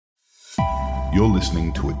You're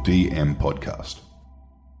listening to a DM podcast.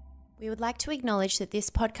 We would like to acknowledge that this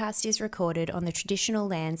podcast is recorded on the traditional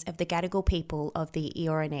lands of the Gadigal people of the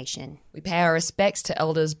Eora Nation. We pay our respects to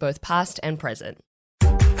elders both past and present.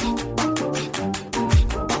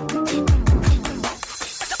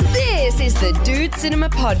 This is the Dude Cinema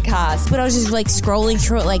Podcast. But I was just like scrolling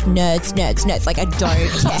through it like nerds. Like I don't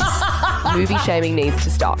care. Movie shaming needs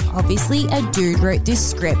to stop. Obviously a dude wrote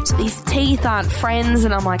this script. These teeth aren't friends,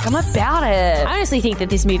 and I'm like, I'm about it. I honestly think that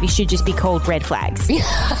this movie should just be called Red Flags.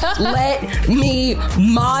 Let me,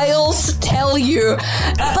 Miles, tell you.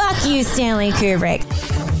 Fuck you, Stanley Kubrick.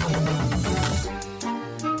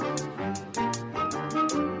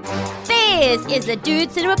 This is the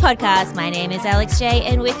Dude Cinema Podcast. My name is Alex J,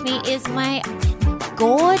 and with me is my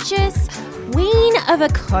gorgeous queen of a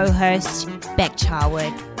co-host, Beck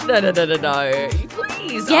Charwood. No.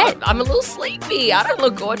 Please. Yeah. I'm a little sleepy. I don't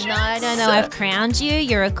look gorgeous. No. I've crowned you.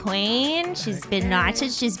 You're a queen. She's been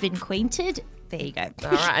knighted. She's been queented. There you go.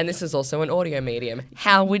 All right, and this is also an audio medium.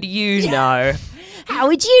 How would you know? How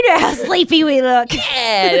would you know how sleepy we look?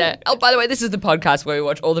 Yeah. Oh, by the way, this is the podcast where we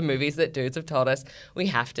watch all the movies that dudes have told us we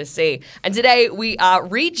have to see. And today we are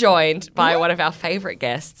rejoined by one of our favourite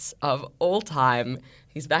guests of all time.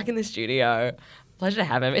 He's back in the studio. Pleasure to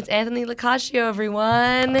have him. It's Anthony Locascio,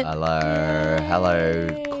 everyone.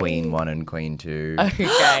 Hello, Queen 1 and Queen 2.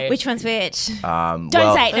 Okay. Which one's which? Don't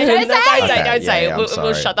say. Don't say. Yeah,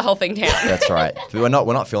 We'll shut the whole thing down. That's right. We're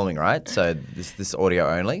not filming, right? So this audio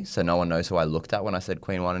only. So no one knows who I looked at when I said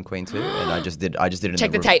Queen 1 and Queen 2, and I just did it in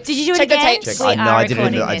Check the the tapes. Did you do it Check again? the tapes. We I did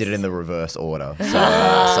recording it in this. the reverse order.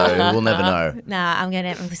 So we'll never know. Nah, I'm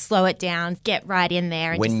going to slow it down, get right in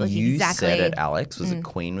there and When just look you exactly. said it, Alex, was it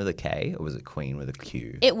Queen with a K or was it Queen with a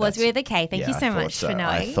Q? It was with a K. Thank you I so thought much for knowing.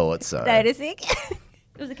 I thought so. Noticing.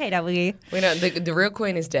 It was a KW. We know the real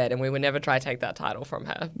queen is dead, and we would never try to take that title from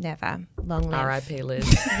her. Never. Long live. R.I.P.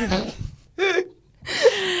 Liz.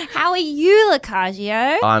 How are you,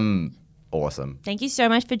 Locascio? I'm awesome. Thank you so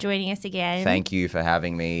much for joining us again. Thank you for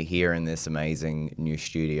having me here in this amazing new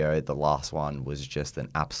studio. The last one was just an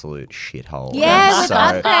absolute shithole. Yeah,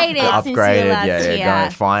 And we've upgraded since you were last year.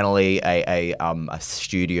 going- finally a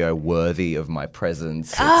studio worthy of my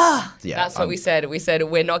presence. That's what we said. We said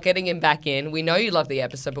we're not getting him back in. We know you love the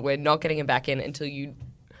episode, but we're not getting him back in until you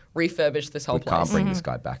refurbish this whole We place. can't bring this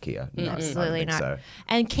guy back here. No, I don't Absolutely think not. so.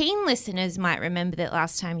 And keen listeners might remember that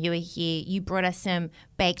last time you were here, you brought us some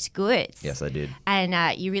baked goods. Yes, I did.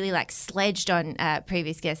 And you really sledged on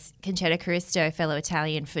previous guest Concetta Caristo, fellow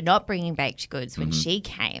Italian, for not bringing baked goods when she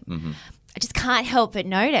came. I just can't help but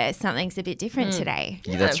notice something's a bit different today.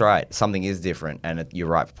 Yeah, that's right. Something is different, and you're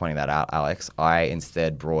right for pointing that out, Alex. I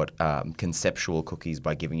instead brought conceptual cookies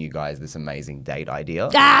by giving you guys this amazing date idea.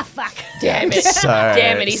 Ah, fuck. Damn it. So-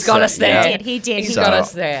 Damn it. He's got us there. yeah. He did. He's got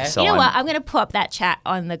us there. So You know I'm- what? I'm going to pop that chat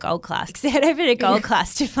on the Gold Class. Head over to Gold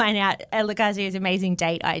Class to find out Locascio's amazing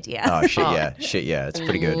date idea. Oh, shit, yeah. It's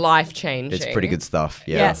pretty good. Life changing. It's pretty good stuff,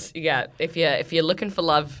 yeah. Yes, yeah. If you're looking for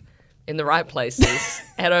love in the right places,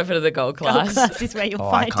 head over to the Gold Gold Class. Class is where you'll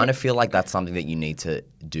I find kind it. of feel like that's something that you need to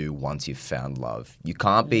do once you've found love. You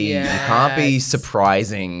can't be Yes.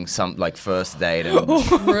 surprising some first date and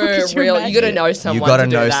Real. You got to know someone. you got to to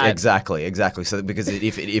do know that. exactly. So because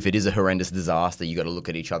if it is a horrendous disaster, you got to look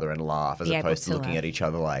at each other and laugh as Be able opposed to to looking laugh. at each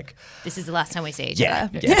other like This is the last time we see each yeah,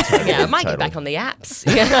 other. totally, Yeah, I might get totally. back on the apps.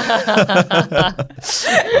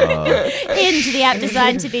 Into the app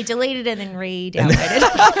designed to be deleted and then re-downloaded.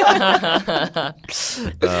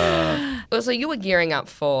 Well, so you were gearing up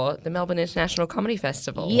for the Melbourne International Comedy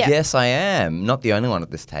Festival. Yeah. Yes, I am. Not the only one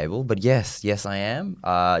at this table, but yes, I am.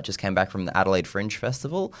 Just came back from the Adelaide Fringe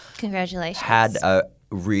Festival. Congratulations. Had a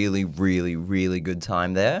really, really, really good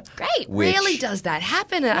time there. Great. which- Really does that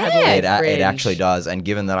happen at Adelaide It Fringe? actually does. And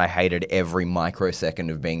given that I hated every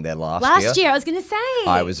microsecond of being there last year, I was going to say.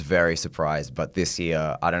 I was very surprised. But this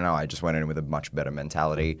year, I don't know, I just went in with a much better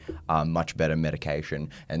mentality, much better medication.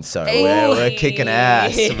 And so we're kicking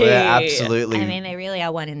ass. We're absolutely... I mean, they really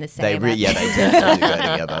are one in the same. They do go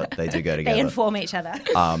together. They do go together. They inform each other.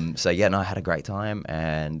 So yeah, no, I had a great time,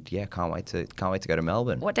 and yeah, can't wait to go to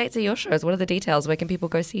Melbourne. What dates are your shows? What are the details? Where can people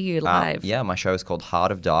go see you live? Yeah, my show is called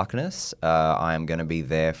Heart of Darkness. I am going to be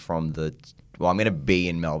there I'm going to be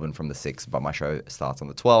in Melbourne from the 6th, but my show starts on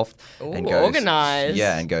the 12th. Ooh, and goes, organised.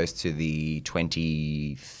 Yeah, and goes to the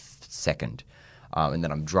 22nd. and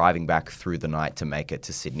then I'm driving back through the night to make it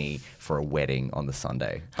to Sydney for a wedding on the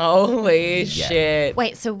Sunday. Holy shit.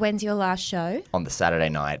 Wait, so when's your last show? On the Saturday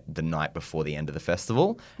night, the night before the end of the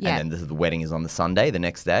festival. Yeah. And then the wedding is on the Sunday, the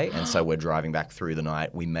next day. And so we're driving back through the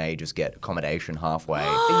night. We may just get accommodation halfway.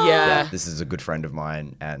 Yeah. This is a good friend of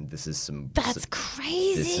mine, and this is some... That's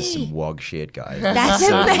crazy. This is some wog shit, guys. That's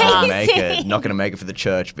So if you wanna amazing. Make it. Not going to make it for the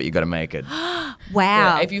church, but you got to make it. Wow.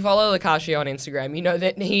 Yeah, if you follow Locascio on Instagram, you know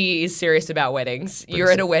that he is serious about weddings.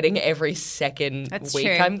 You're at a wedding every second That's week,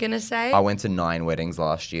 true. I'm going to say. I went to 9 weddings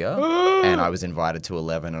last year, and I was invited to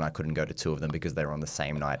 11, and I couldn't go to 2 of them because they were on the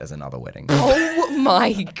same night as another wedding. Oh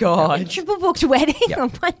my God. Triple booked wedding on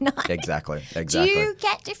one night. Exactly. Do you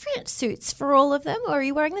get different suits for all of them, or are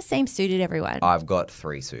you wearing the same suit at everyone? I've got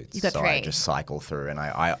 3 suits. You've got so I 3. just cycle through, and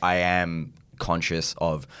I am conscious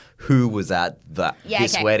of who was at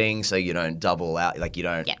this okay. wedding, so you don't double out, like you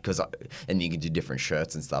don't, Yeah. and you can do different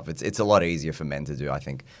shirts and stuff. It's a lot easier for men to do, I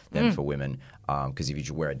think, than for women, because if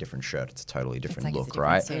you wear a different shirt, it's a totally different like it's a look,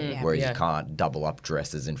 different right? suit, yeah. Whereas Yeah. you can't double up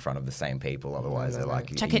dresses in front of the same people, otherwise they're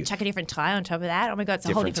like Chuck a different tie on top of that. Oh my God, it's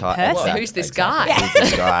a whole different different person. Well, who's this guy? Who's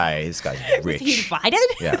this guy? This guy's rich. Is he invited?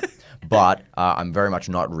 Yeah. But I'm very much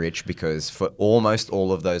not rich because for almost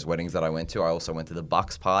all of those weddings that I went to, I also went to the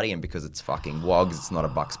Bucks party. And because it's fucking wogs, it's not a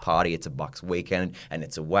Bucks party, it's a Bucks weekend and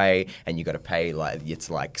it's away and you got to pay it's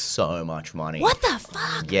like so much money. What the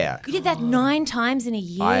fuck? Yeah. You did that 9 times in a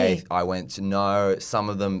year. I went to, no, some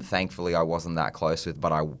of them, thankfully, I wasn't that close with,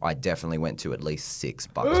 but I definitely went to at least 6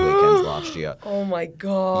 Bucks weekends last year. Oh my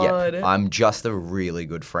God. Yeah. I'm just a really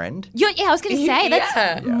good friend. Yeah, I was going to say, that's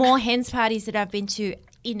Yeah. more hens parties that I've been to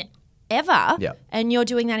in ever. Yeah. And you're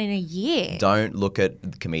doing that in a year. Don't look at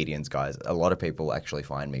the comedians, guys. A lot of people actually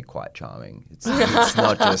find me quite charming. It's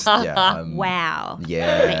not just, Wow.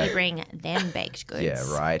 Yeah. That you bring them baked goods. Yeah,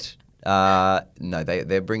 right. No,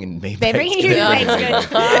 they're bringing me. They're bringing you baked goods.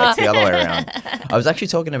 It's the other way around. I was actually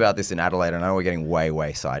talking about this in Adelaide. I know we're getting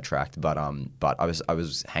way sidetracked, but I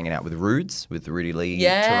was hanging out with Rudy Lee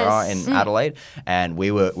Yes. Terra in Adelaide, and we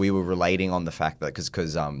were relating on the fact that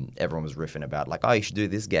because everyone was riffing about like, oh, you should do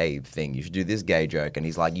this gay thing, you should do this gay joke, and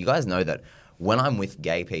he's like, you guys know that when I'm with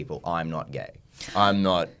gay people, I'm not gay. I'm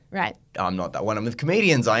not. Right. I'm not that. When I'm with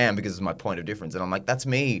comedians, I am because it's my point of difference. And I'm like, that's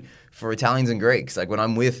me for Italians and Greeks. Like when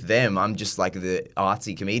I'm with them, I'm just like the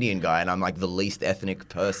artsy comedian guy and I'm like the least ethnic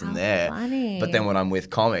person there. funny. But then when I'm with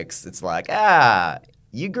comics, it's like,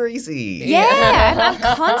 you greasy. Yeah, and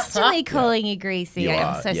I'm constantly calling you greasy. You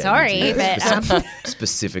I'm are, so yeah, you sorry, do. but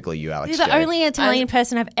Specifically you, Alex. you're the J. only Italian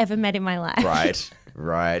person I've ever met in my life. Right.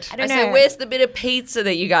 I I don't say, know. where's the bit of pizza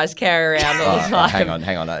that you guys carry around all the time?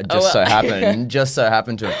 Hang on. Just so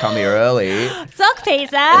happened to have come here early. Sock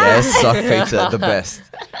pizza. Yes, sock pizza, the best.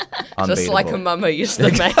 Just like a Unbeatable. mama used to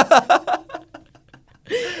make.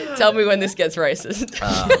 Tell me when this gets racist.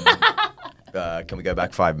 Can we go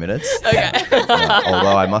back 5 minutes? Okay.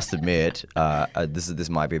 Although I must admit, this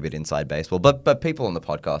might be a bit inside baseball, but people on the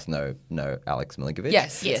podcast know Alex Milinkovic.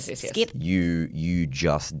 Yes. Skip. You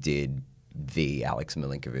just did the Alex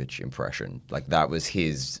Milinkovic impression. Like that was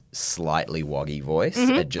his slightly woggy voice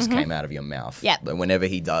that just came out of your mouth. Yep. Like, whenever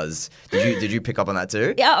he does, did you pick up on that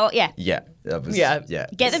too? Yeah. Oh, yeah. Yeah. That was, Yeah. Yeah.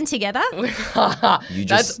 Get them together. You That's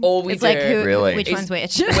just all we It's do. like who, Really? which one's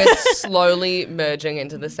which. We're slowly merging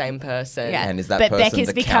into the same person. Yeah. and is that But person Beck is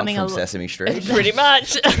the becoming Count from a- Sesame Street? Pretty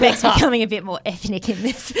much. Beck's becoming a bit more ethnic in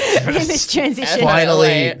this transition.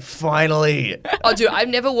 Finally. Finally. Oh, dude, I've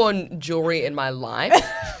never worn jewelry in my life.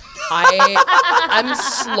 I'm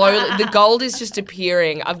slowly. The gold is just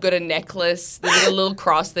appearing. I've got a necklace. There's a little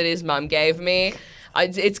cross that his mum gave me.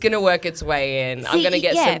 It's gonna work its way in. I'm See, gonna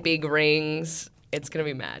get yeah. some big rings. It's gonna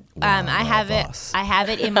be mad. I have it. us. I have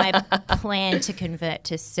it in my plan to convert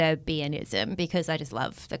to Serbianism because I just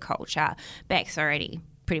love the culture. Beck's already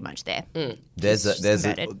pretty much there. There's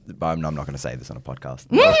converted. I'm not going to say this on a podcast.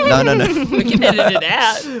 No. We can edit it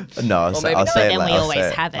out. No, I'll say it then we later.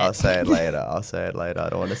 always have it. I'll say it later. I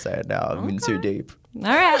don't want to say it now. I'm in too deep. All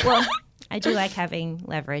right. Well, I do like having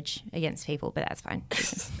leverage against people, but that's fine.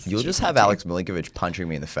 You'll just have Alex Milinkovic punching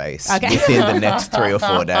me in the face Okay. within the next 3 or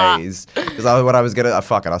 4 days. Because I'll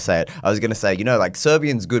say it. I was gonna say, like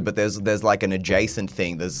Serbian's good, but there's like an adjacent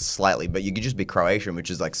thing. There's slightly, but you could just be Croatian, which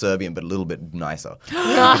is like Serbian, but a little bit nicer. You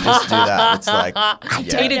could just do that. It's like,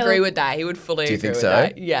 He'd agree with that. He would fully Do you agree think with so?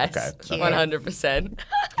 that. Yes, Okay. 100%.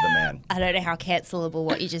 the man. I don't know how cancelable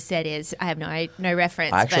what you just said is. I have no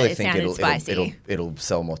reference, I actually but it think sounded spicy. it'll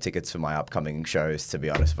sell more tickets for my upcoming shows, to be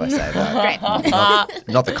honest, if I say that. Great.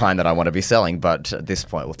 Not the kind that I want to be selling, but at this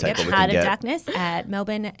point we'll take Yep, what we can Heart of get. Darkness at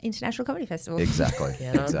Melbourne International Comedy Festival. Exactly.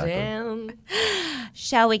 Get on exactly. down.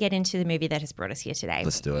 Shall we get into the movie that has brought us here today?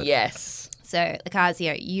 Let's do it. Yes. So,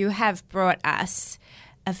 Locascio, you have brought us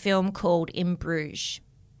a film called In Bruges.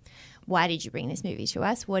 Why did you bring this movie to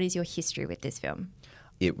us? What is your history with this film?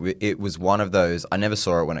 It was one of those. I never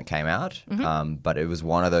saw it when it came out, but it was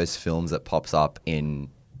one of those films that pops up in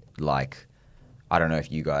like. I don't know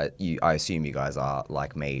if you guys. I assume you guys are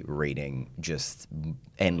like me, reading just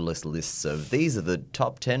endless lists of these are the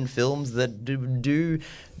top 10 films that do.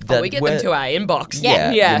 That we get them to our inbox.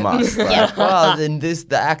 Yeah, Yeah. you must. Like, well, then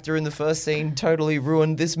the actor in the first scene totally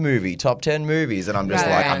ruined this movie. Top 10 movies, and I'm just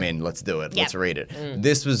Right. like, I'm in. Let's do it. Let's read it.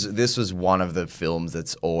 This was one of the films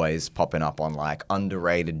that's always popping up on like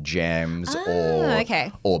underrated gems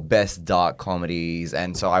or best dark comedies,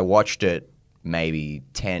 and so I watched it maybe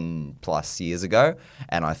 10 plus years ago,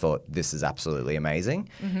 and I thought this is absolutely amazing.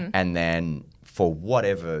 And then for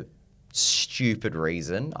whatever stupid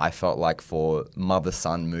reason, I felt like for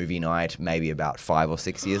mother-son movie night maybe about 5 or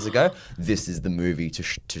 6 years ago, this is the movie to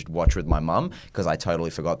watch with my mum, because I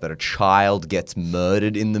totally forgot that a child gets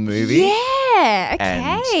murdered in the movie. Yeah,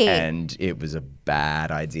 okay. And it was a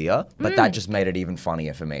bad idea, but that just made it even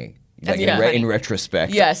funnier for me. Like in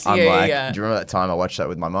retrospect, Yes, I'm yeah, like, yeah. do you remember that time I watched that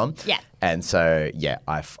with my mum? Yeah. And so, yeah,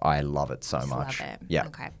 I love it so much. Love it. Yeah.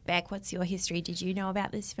 Okay. Beck, what's your history? Did you know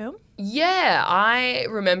about this film? Yeah, I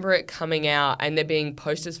remember it coming out and there being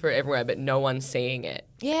posters for it everywhere, but no one seeing it.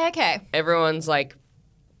 Yeah, okay. Everyone's like,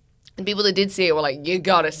 and people that did see it were like, you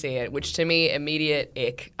gotta see it, which to me, immediate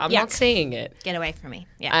ick. I'm not Yuck. seeing it. Get away from me.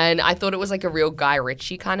 Yeah. And I thought it was like a real Guy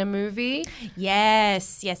Ritchie kind of movie.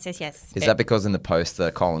 Yes. Is that because in the poster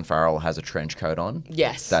Colin Farrell has a trench coat on?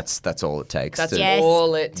 Yes. That's all it takes. That's to Yes.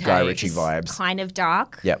 all it takes. Guy Ritchie vibes. Kind of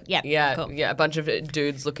dark. Yep. Yep. Yeah, Cool. yeah, a bunch of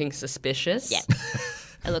dudes looking suspicious. Yeah.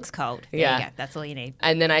 It looks cold. There Yeah. you go. That's all you need.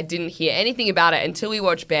 And then I didn't hear anything about it until we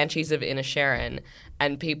watched Banshees of Inisherin,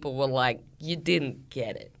 and people were like, you didn't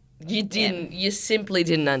get it. You didn't. You simply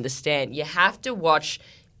didn't understand. You have to watch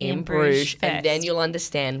In Bruges, and first. then you'll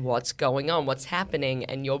understand what's going on, what's happening,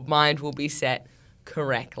 and your mind will be set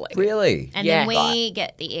correctly. Really? And Yeah. then we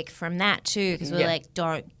get the ick from that too, because we're Yeah. like,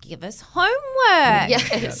 don't give us homework. Yes.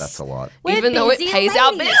 Yeah, that's a lot. We're Even though it busy pays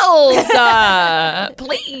our ladies. bills.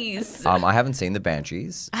 Please. I haven't seen the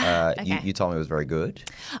Banshees. Okay. You told me it was very good,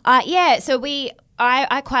 Yeah, so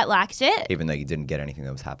I quite liked it. even though you didn't get anything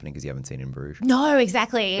that was happening because you haven't seen In Bruges. No,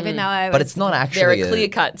 exactly. Even though I was, But it's not They're actually a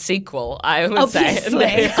clear-cut sequel, I would Obviously.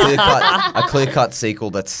 say. a clear-cut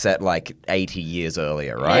sequel that's set like 80 years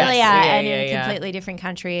earlier, right? Yes. really Yeah, and in a yeah. completely different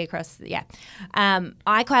country across.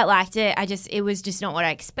 I quite liked it. It was just not what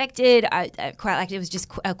I expected. I quite liked it. It was just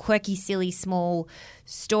a quirky, silly, small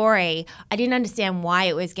story. I didn't understand why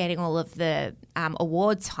it was getting all of the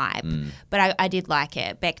awards hype, but I did like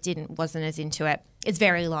it. Beck wasn't as into it. It's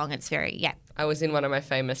very long. It's very I was in one of my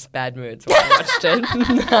famous bad moods when I watched it.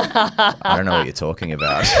 I don't know what you're talking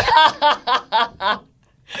about.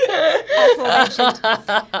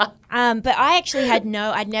 But I actually I'd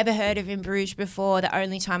never heard of In Bruges before. The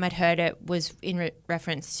only time I'd heard it was in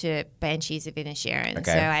reference to Banshees of Inisherin.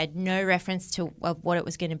 Okay. So I had no reference to what it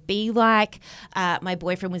was going to be like. My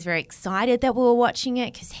boyfriend was very excited that we were watching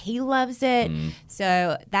it because he loves it.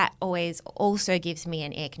 So that always also gives me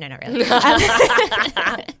an ick. No, not really.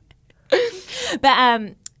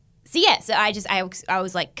 But so I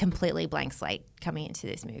was like completely blank slate coming into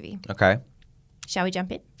this movie. Okay. Shall we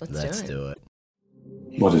jump in? Let's do it.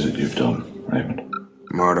 What is it you've done, Raymond?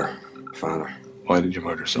 Murder, Father. Why did you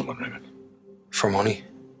murder someone, Raymond? For money.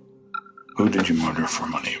 Who did you murder for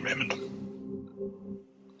money, Raymond?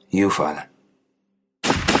 You, Father.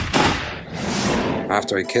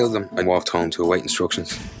 After I killed them, I walked home to await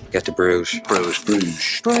instructions. Get to Bruges.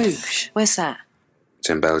 Bruges. Bruges. Where's that? It's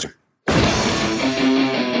in Belgium.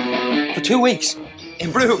 For 2 weeks.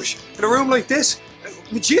 In Bruges. In a room like this.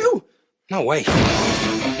 With you. No way.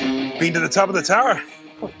 Been to the top of the tower?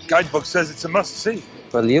 Guidebook says it's a must-see.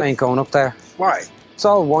 Well, you ain't going up there. Why? It's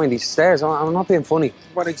all windy stairs. I'm not being funny.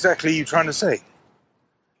 What exactly are you trying to say?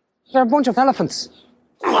 They're a bunch of elephants.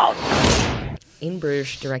 In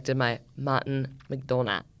Bruges, directed by Martin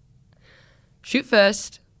McDonagh. Shoot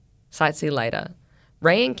first, sightsee later.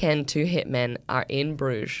 Ray and Ken, two hitmen, are in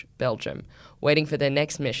Bruges, Belgium, waiting for their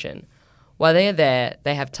next mission. While they are there,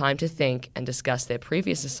 they have time to think and discuss their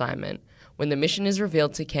previous assignment. When the mission is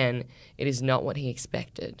revealed to Ken, it is not what he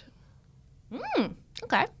expected.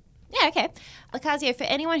 Okay. Yeah, okay. Locascio, for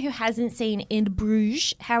anyone who hasn't seen In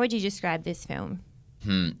Bruges, how would you describe this film?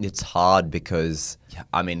 It's hard because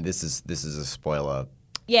this is a spoiler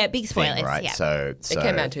Yeah, big spoilers. thing, right? Yeah. So It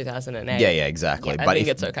came out in 2008. Yeah, exactly. I But think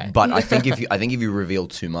it's okay. But I think if you reveal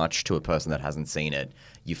too much to a person that hasn't seen it,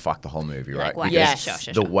 you fuck the whole movie, right? Like, Because Yes.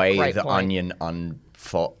 Sure. the way Great the point. onion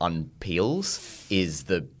unpeels is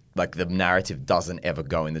the like the narrative doesn't ever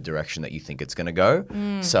go in the direction that you think it's going to go.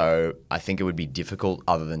 So I think it would be difficult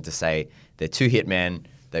other than to say they're two hitmen.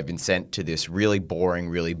 They've been sent to this really boring,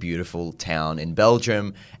 really beautiful town in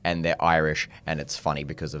Belgium, and they're Irish, and it's funny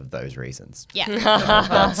because of those reasons. Yeah.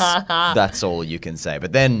 That's all you can say.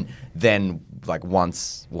 But then like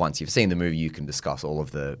once you've seen the movie, you can discuss all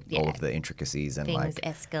of the intricacies and Things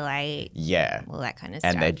escalate. Yeah. All that kind of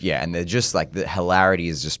and stuff. they're just like the hilarity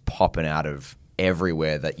is just popping out of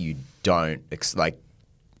everywhere that you don't like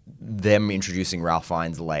them introducing Ralph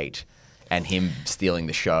Fiennes late and him stealing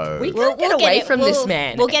the show. We can't get away from this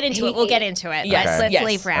man. We'll get into it. We'll get into it. Yes, Let's yes.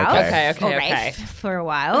 leave Ralph. Okay. Okay. Or Rafe for a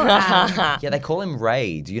while. Yeah, they call him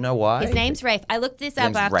Ray. Do you know why? His name's Rafe. I looked this up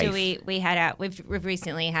name's after Rafe. we had we've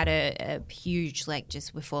recently had a huge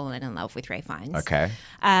we've fallen in love with Ray Fiennes. Okay.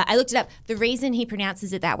 I looked it up. The reason he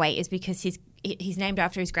pronounces it that way is because he's named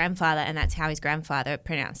after his grandfather, and that's how his grandfather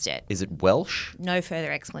pronounced it. Is it Welsh? No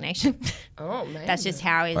further explanation. Oh man. That's just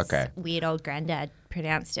how his Okay. weird old granddad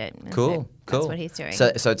pronounced it. And Cool. That's what he's doing.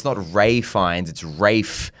 So it's not Ray Fiennes, it's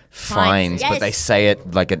Rafe Fiennes, but yes. they say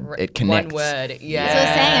it like it connects. One word. Yeah. That's what I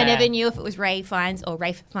was saying. I never knew if it was Ray Fiennes or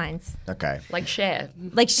Rafe Fiennes. Okay. Like Cher.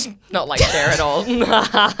 Like, Not like Cher at all.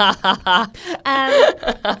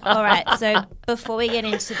 all right. So before we get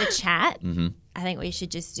into the chat, I think we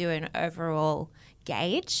should just do an overall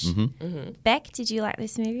gauge. Beck, did you like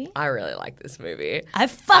this movie? I really like this movie. I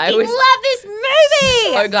fucking was love this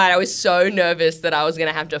movie. So glad. I was so nervous that I was going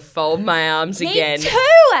to have to fold my arms Me again too.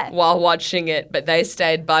 while watching it, but they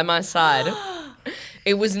stayed by my side.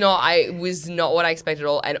 It was not what I expected at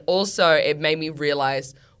all, and also it made me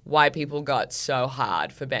realize why people got so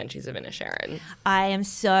hard for Banshees of Inisherin. I am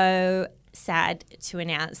so sad to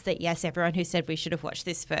announce that yes, everyone who said we should have watched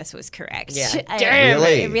this first was correct. Yeah. Damn.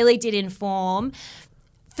 Really? It really did inform.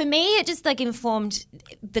 For me, it just informed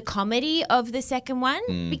the comedy of the second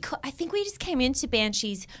one because I think we just came into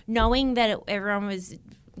Banshees knowing that everyone was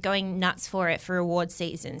going nuts for it for award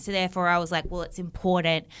season. So therefore I was like, well, it's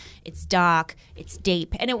important, it's dark, it's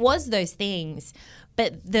deep. And it was those things.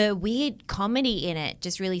 But the weird comedy in it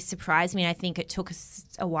just really surprised me. And I think it took us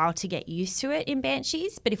a while to get used to it in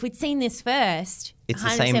Banshees. But if we'd seen this first, It's the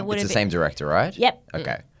 100% same. would It's have the same director, right? Yep.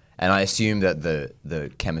 Okay. And I assume that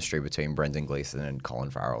the chemistry between Brendan Gleeson and Colin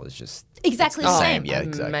Farrell is just Exactly it's the the same. Yeah,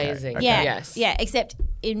 exactly. Amazing. Okay. Yeah, Yes. yeah. Except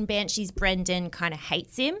in Banshees, Brendan kind of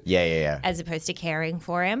hates him, Yeah. as opposed to caring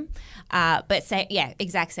for him. But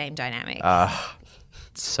exact same dynamic.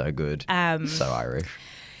 So good. So Irish.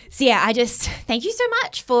 So yeah, I just thank you so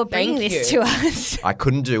much for bringing Thank this you. to us. I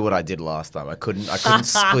couldn't do what I did last time. I couldn't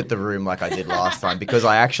split the room like I did last time because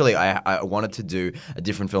I wanted to do a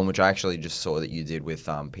different film, which I actually just saw that you did with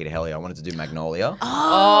Peter Hellier. I wanted to do Magnolia.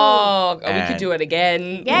 Oh, we And- could do it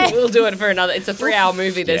again. Yes. We'll do it for another. It's a 3-hour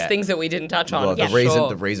movie. There's Yeah. things that we didn't touch on. Well, for the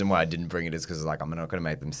sure. reason why I didn't bring it is because I'm not going to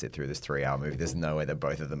make them sit through this 3-hour movie. There's no way that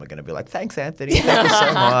both of them are going to be like, thanks, Anthony. Thank you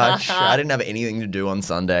so much. I didn't have anything to do on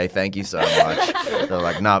Sunday. Thank you so much. They're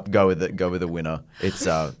like, nah, go with the winner. It's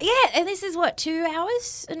Yeah, and this is what 2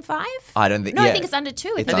 hours and 5? I don't think. No, yeah. I think it's under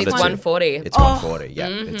 2. It's I think under it's 2. 140. It's 140. Yeah,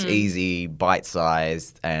 it's easy,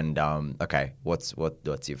 bite-sized, and okay. What's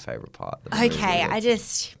your favorite part? of the movie? Okay,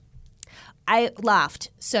 I laughed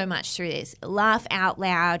so much through this. Laugh out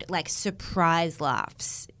loud, surprise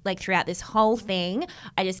laughs. Throughout this whole thing,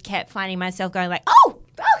 I just kept finding myself going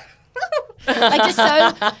just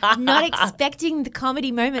so not expecting the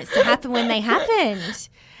comedy moments to happen when they happened.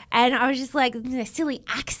 And I was just like, the silly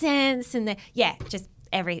accents and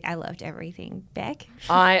I loved everything. Beck?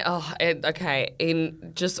 Okay.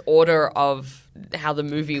 In just order of how the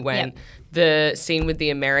movie went, the scene with the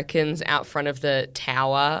Americans out front of the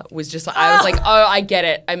tower was just I was like, oh, I get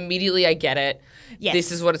it. Immediately I get it. Yes.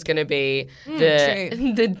 This is what it's going to be.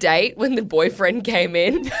 true. The date when the boyfriend came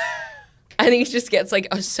in. And he just gets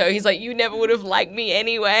he's like, you never would have liked me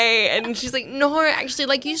anyway. And she's like, no, I actually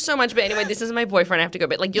like you so much. But anyway, this is my boyfriend. I have to go.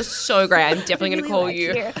 But you're so great. I'm definitely going to call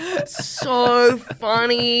you. So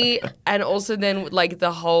funny. And also then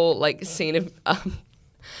the whole scene of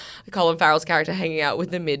Colin Farrell's character hanging out with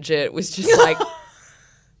the midget was just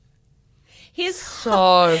His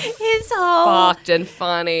so whole fucked and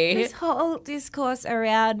funny. This whole discourse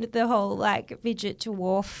around the whole midget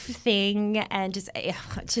dwarf thing and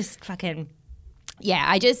just fucking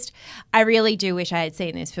I really do wish I had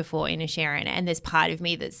seen this before Inisherin, and there's part of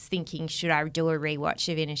me that's thinking, should I do a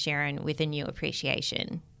rewatch of Inisherin with a new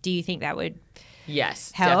appreciation? Do you think that would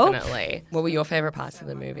Yes, help? definitely. What were your favorite parts of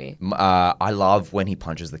the movie? I love when he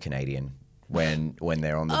punches the Canadian. when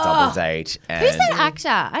they're on the double date. And Who's that actor?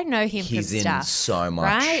 I know him he's from in stuff. so much.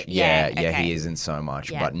 Right? Yeah, Okay. he is in so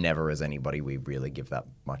much, Yeah. but never as anybody we really give that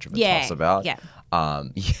much of a Yeah, toss about. yeah.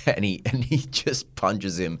 And he just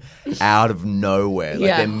punches him out of nowhere. Like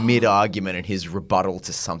Yeah. they're mid argument, and his rebuttal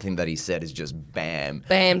to something that he said is just bam.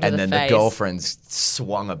 Bam to and the then face. the girlfriend's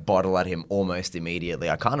swung a bottle at him almost immediately.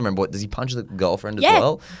 I can't remember does he punch the girlfriend as Yeah.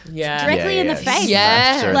 well? Yeah. Directly in the face.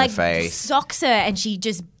 Yeah. Smashed her in Like the face. socks her and she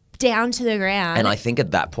just down to the ground. And I think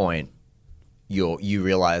at that point, you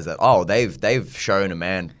realize that they've shown a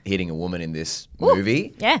man hitting a woman in this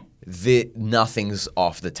movie. yeah. Nothing's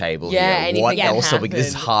off the table Yeah, here. anything What can else? This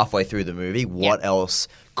is happen. halfway through the movie. What else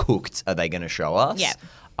cooked are they going to show us?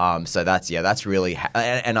 Yeah. So that's really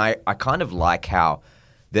and I kind of like how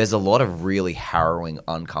there's a lot of really harrowing,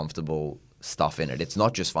 uncomfortable stuff in it. It's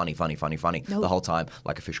not just funny the whole time,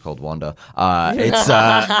 like a fish called Wanda. It's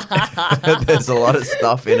there's a lot of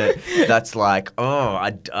stuff in it that's like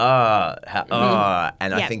and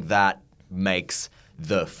I think that makes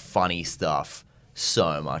the funny stuff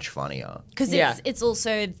so much funnier. Because Yeah. it's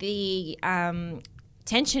also the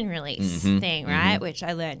tension release thing, right? Which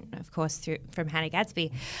I learned, of course, from Hannah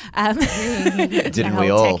Gadsby. Didn't we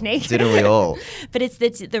all? Technique. Didn't we all? But it's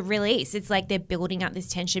the release. It's like they're building up this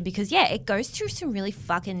tension because, yeah, it goes through some really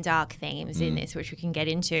fucking dark themes in this, which we can get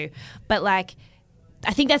into. But, like,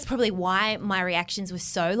 I think that's probably why my reactions were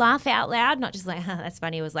so laugh out loud, not just like, that's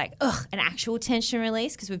funny. It was like, an actual tension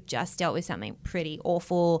release because we've just dealt with something pretty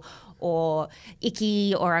awful or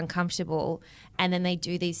icky or uncomfortable. And then they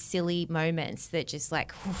do these silly moments that just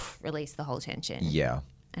like release the whole tension. Yeah.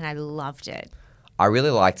 And I loved it. I really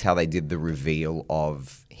liked how they did the reveal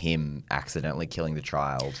of him accidentally killing the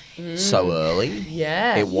child so early.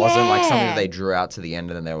 Yeah. It wasn't like something Yeah. that they drew out to the end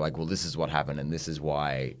and then they were like, well, this is what happened and this is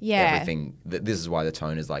why everything, this is why the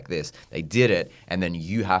tone is like this. They did it and then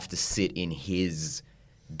you have to sit in his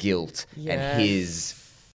guilt and his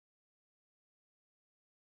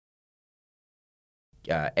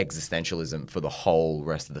existentialism for the whole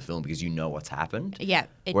rest of the film because you know what's happened. Yeah.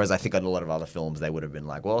 Whereas I think in a lot of other films they would have been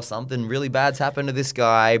like, well, something really bad's happened to this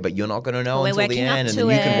guy, but you're not going to know We're until the working up end. And to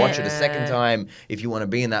then you can it. watch it a second time if you want to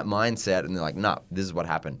be in that mindset. And they're like, no, this is what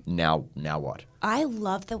happened. Now what? I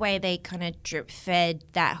love the way they kind of drip fed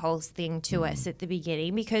that whole thing to us at the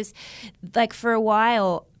beginning because, like, for a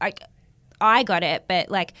while, I got it, but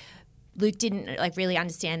like Luke didn't like really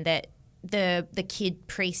understand that the kid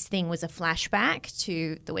priest thing was a flashback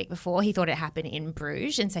to the week before. He thought it happened in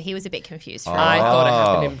Bruges, and so he was a bit confused. For I thought it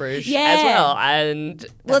happened in Bruges Yeah. as well, and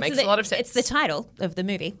that makes it's a lot of sense. It's the title of the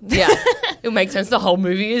movie. Yeah, it makes sense. The whole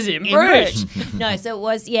movie is in In Bruges. Bruges. No, so it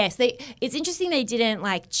was, yes. It's interesting they didn't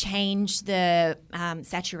like change the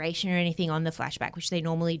saturation or anything on the flashback, which they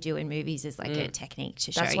normally do in movies as like a technique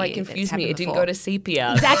to show you. That's why it that's confused me. happened It didn't before. go to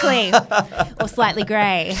sepia. Exactly. Or slightly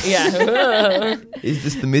grey. Yeah. Is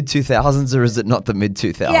this the mid 2000s or is it not the mid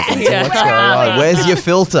 2000s? Yeah. What's going on? Where's your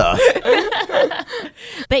filter?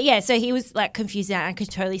 But yeah, so he was like confused and I could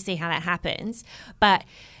totally see how that happens. But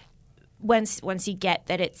once you get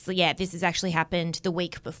that it's, this has actually happened the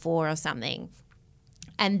week before or something.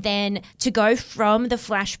 And then to go from the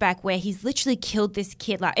flashback where he's literally killed this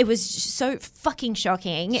kid, like it was so fucking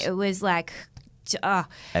shocking. It was like,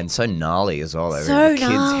 And so gnarly as well. So the kid's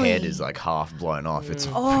gnarly. head is like half blown off. It's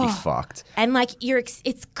pretty fucked. and like it's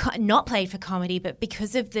not played for comedy, but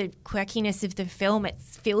because of the quirkiness of the film, it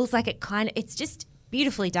feels like it's just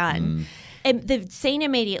beautifully done. And the scene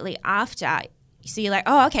immediately after, so you're like,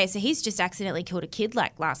 oh, okay, so he's just accidentally killed a kid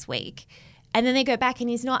like last week. And then they go back and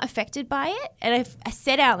he's not affected by it. And I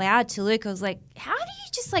said out loud to Luke, I was like, how do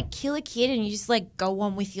you just like kill a kid and you just like go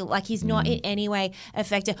on with your, like he's not in any way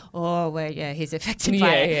affected. Oh, well, yeah, he's affected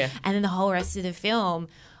by it. Yeah. And then the whole rest of the film,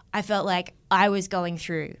 I felt like I was going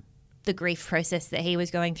through the grief process that he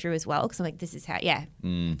was going through as well. Because I'm like, this is how,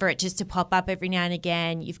 for it just to pop up every now and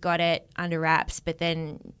again, you've got it under wraps, but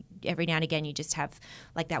then every now and again you just have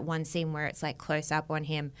like that one scene where it's like close up on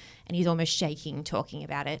him and he's almost shaking talking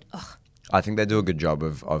about it. Ugh. I think they do a good job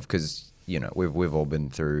of because you know we've all been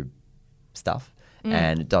through stuff,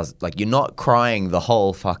 and it does like you're not crying the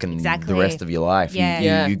whole fucking Exactly. the rest of your life.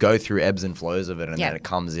 Yeah. You go through ebbs and flows of it, and Yeah. then it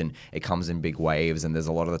comes in big waves. And there's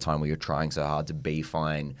a lot of the time where you're trying so hard to be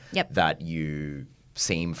fine Yep. that you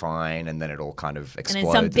seem fine, and then it all kind of And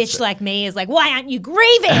explodes. then some bitch like me is like, why aren't you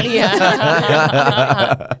grieving?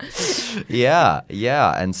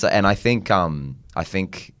 Yeah, and I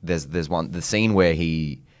think there's the scene where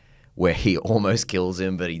where he almost kills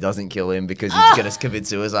him, but he doesn't kill him because he's going to commit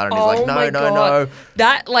suicide. And he's like, no.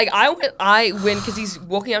 That, like, I win because he's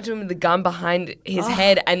walking up to him with the gun behind his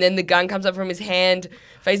head, and then the gun comes up from his hand,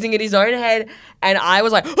 facing at his own head, and I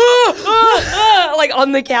was like, like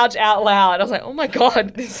on the couch out loud. I was like, oh my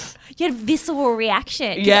God. You had a visceral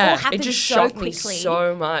reaction. Yeah, it just so shocked quickly. me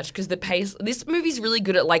so much because the pace. This movie's really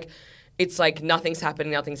good at like, it's like nothing's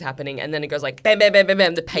happening, and then it goes like bam, bam, bam, bam,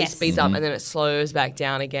 bam. The pace speeds up, and then it slows back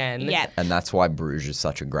down again. Yeah, and that's why Bruges is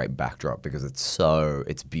such a great backdrop because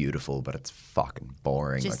it's beautiful, but it's fucking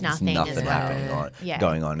boring. Just like, nothing, there's nothing isn't it?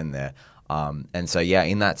 going on in there. And so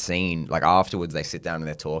in that scene, like afterwards, they sit down and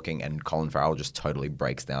they're talking, and Colin Farrell just totally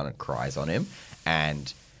breaks down and cries on him,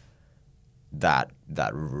 and that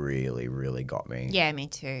really, really got me. Yeah, me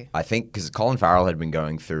too. I think because Colin Farrell had been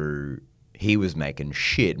going through. He was making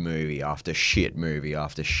shit movie after shit movie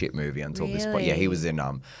after shit movie until this point. Yeah, he was in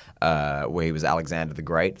where he was Alexander the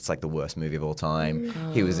Great. It's like the worst movie of all time.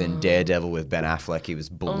 He was in Daredevil with Ben Affleck. He was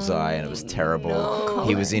Bullseye, and it was terrible. No.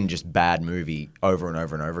 He was in just bad movie over and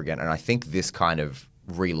over and over again. And I think this kind of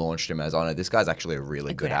relaunched him as, this guy's actually a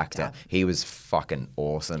really good actor. He was fucking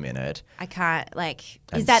awesome in it. I can't, like,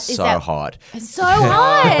 is is that hot? It's so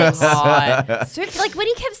hot. So, like, when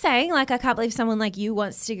he kept saying, like, I can't believe someone like you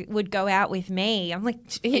would go out with me. I'm like,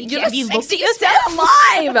 have you looked at yourself?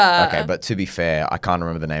 Alive. Okay, but to be fair, I can't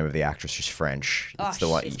remember the name of the actress. She's French. It's the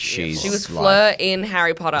one. She was Fleur in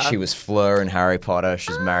Harry Potter. She was Fleur in Harry Potter.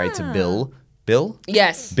 She's married to Bill. Bill?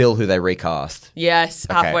 Yes. Bill, who they recast. Yes,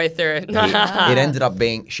 halfway through.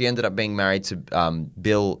 She ended up being married to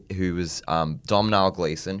Bill, who was Domhnall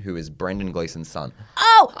Gleeson, who is Brendan Gleeson's son.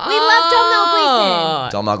 Oh, we love Domhnall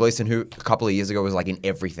Gleeson. Domhnall Gleeson, who a couple of years ago was like in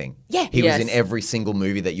everything. Yeah. He was in every single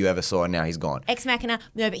movie that you ever saw, and now he's gone. Ex Machina.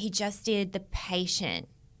 No, but he just did The Patient.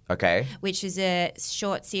 Okay. Which is a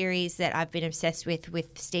short series that I've been obsessed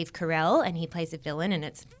with Steve Carell, and he plays a villain, and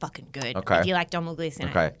it's fucking good. Okay. If you like Domhnall Gleeson,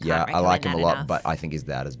 okay. I like him a lot, but I think his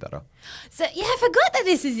dad is better. So, yeah, I forgot that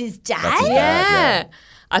this is his dad. That's his dad, yeah.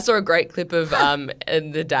 I saw a great clip of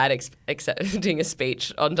the dad accepting a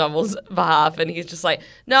speech on Domhnall's behalf, and he's just like,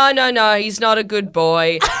 no, he's not a good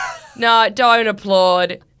boy. No, don't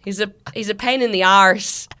applaud. He's a pain in the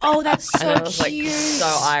arse. Oh, that's so and I was cute. Like,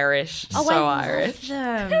 so Irish. Oh, so I Irish.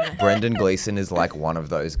 love them. Brendan Gleeson is like one of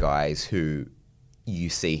those guys who you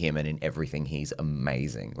see him and in everything he's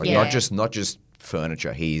amazing. Like not just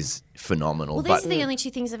furniture, he's phenomenal. Well, these are the only two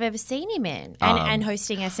things I've ever seen him in, and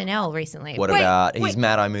hosting SNL recently. What about he's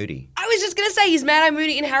Mad Eye Moody? I was just gonna say he's Mad Eye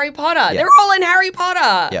Moody in Harry Potter. Yeah. They're all in Harry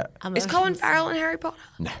Potter. Yeah. Is Colin Farrell in Harry Potter?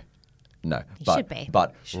 No, should be.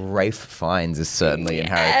 But Rafe Fiennes is certainly in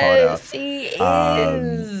Harry Potter. Yes, he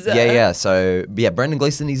is. Yeah. So, Brendan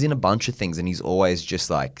Gleeson, he's in a bunch of things, and he's always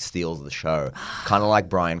just like steals the show. Kind of like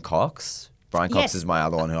Brian Cox. Brian Cox is my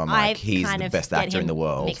other one who I'm like, he's the best actor in the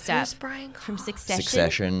world. Mixed up. Who's Brian Cox? From Succession.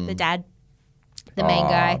 Succession. The dad. The main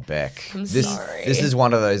guy. Beck. Sorry. This is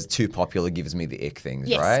one of those too popular gives me the ick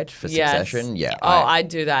things, right? For Succession? Yeah. I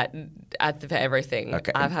do that for everything.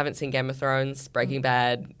 Okay. I haven't seen Game of Thrones, Breaking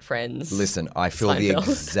Bad, Friends. Listen, I feel the Seinfeld.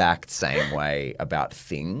 exact same way about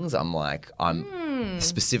things. I'm like,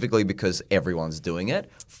 specifically because everyone's doing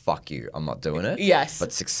it, fuck you, I'm not doing it. Yes.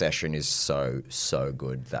 But Succession is so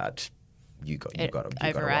good that you got to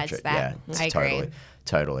watch it. That. Yeah, I agree.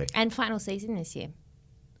 Totally. And final season this year.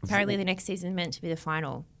 Apparently the next season is meant to be the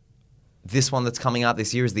final. This one that's coming out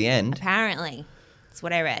this year is the end. Apparently. That's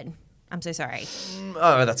what I read. I'm so sorry.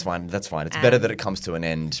 Oh, that's fine. It's better that it comes to an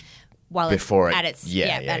end before at its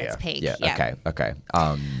peak. Yeah. Okay.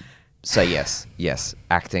 So yes,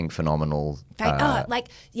 acting phenomenal. So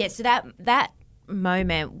that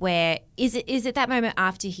moment where is it that moment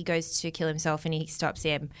after he goes to kill himself and he stops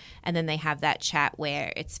him, and then they have that chat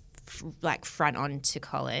where it's like front on to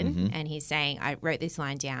Colin, and he's saying, I wrote this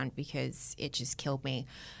line down because it just killed me.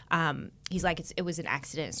 He's like, it was an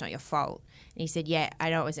accident, it's not your fault. And he said, yeah, I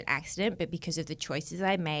know it was an accident, but because of the choices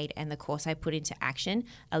I made and the course I put into action,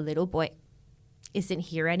 a little boy isn't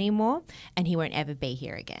here anymore, and he won't ever be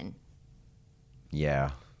here again.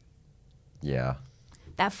 Yeah.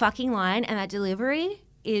 That fucking line and that delivery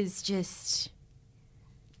is just...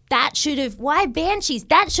 why Banshees?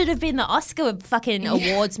 That should have been the Oscar fucking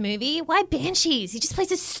awards movie. Why Banshees? He just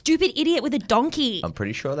plays a stupid idiot with a donkey. I'm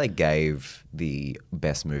pretty sure they gave the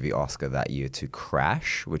best movie Oscar that year to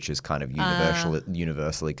Crash, which is kind of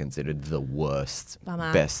universally considered the worst,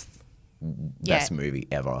 best movie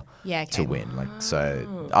ever to win. Like,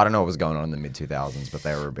 so I don't know what was going on in the mid 2000s, but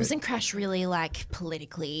they were a bit. Wasn't Crash really like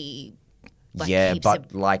politically?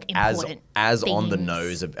 But like as on the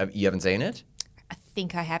nose of you haven't seen it? I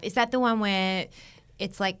think I have. Is that the one where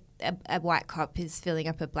it's like a white cop is filling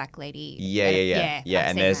up a black lady. Yeah. I've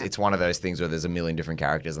And seen that. it's one of those things where there's a million different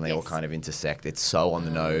characters and they all Yes. kind of intersect. It's so on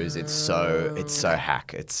the nose. It's so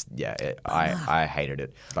hack. I hated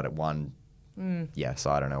it, but it won. Yeah,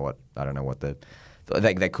 so I don't know what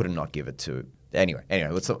they could not give it to. Anyway, we're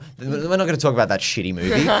not going to talk about that shitty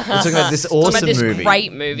movie. Let's talk about this awesome this movie.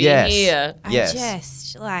 great movie Yes. here. Yes.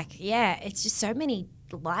 It's just so many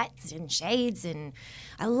lights and shades, and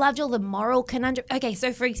I loved all the moral conundrum. Okay,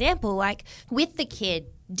 so for example, like with the kid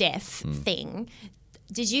death thing,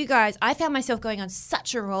 did you guys, I found myself going on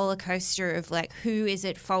such a roller coaster of like, who is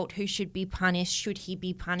at fault? Who should be punished? Should he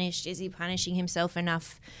be punished? Is he punishing himself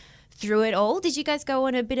enough through it all? Did you guys go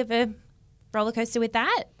on a bit of a roller coaster with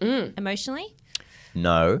that emotionally?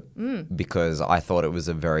 No, because I thought it was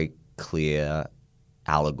a very clear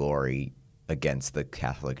allegory against the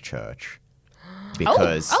Catholic Church.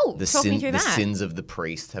 Because talk me through the that. sins of the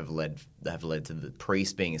priest have led to the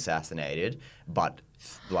priest being assassinated, but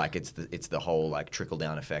like it's the whole like trickle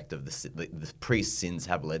down effect of the priest's sins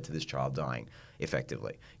have led to this child dying.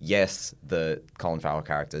 Effectively, yes, the Colin Farrell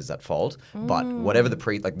character is at fault, but whatever the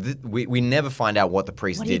priest we never find out what the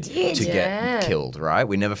priest did to get killed. Right?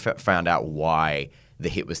 We never found out why the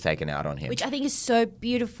hit was taken out on him. Which I think is so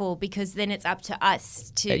beautiful, because then it's up to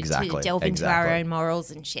us to delve into our Exactly. own morals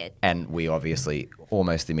and shit. And we obviously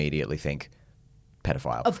almost immediately think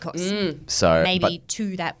pedophile. Of course. So Maybe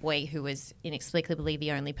to that boy who was inexplicably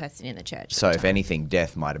the only person in the church. So if anything,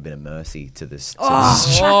 death might have been a mercy to this.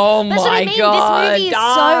 Oh That's what I my mean. god. This movie is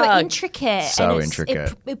so intricate. So and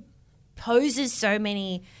intricate. It poses so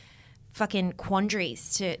many fucking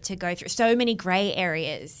quandaries to go through. So many grey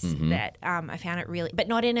areas that I found it really, but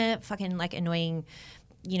not in a fucking like annoying,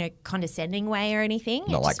 condescending way or anything.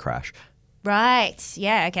 Not like Crash. Right.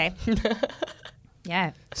 Yeah. Okay.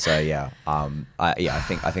 Yeah. So I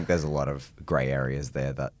think there's a lot of grey areas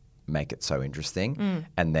there that make it so interesting.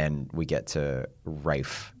 And then we get to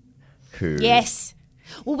Rafe, who Yes.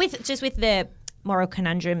 Well, with the moral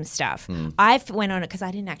conundrum stuff, I've went on it because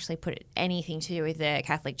I didn't actually put anything to do with the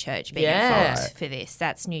Catholic Church being at fault for this.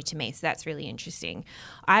 That's new to me, so that's really interesting.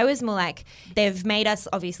 I was more like, they've made us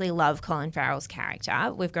obviously love Colin Farrell's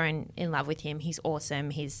character. We've grown in love with him. He's awesome.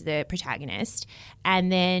 He's the protagonist.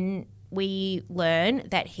 And then we learn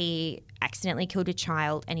that he accidentally killed a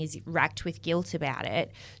child and he's racked with guilt about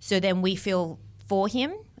it. So then we feel for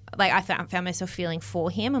him. Like, I found myself feeling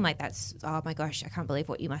for him. I'm like, oh my gosh, I can't believe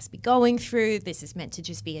what you must be going through. This is meant to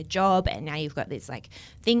just be a job, and now you've got this like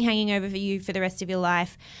thing hanging over you for the rest of your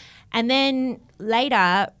life. And then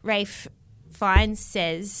later, Rafe Fiennes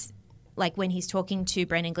says, like when he's talking to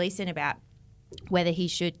Brendan Gleeson about whether he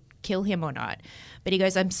should kill him or not, but he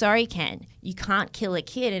goes, I'm sorry, Ken, you can't kill a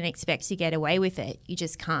kid and expect to get away with it. You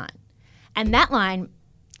just can't. And that line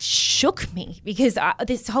shook me, because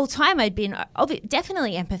this whole time I'd been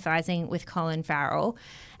definitely empathizing with Colin Farrell,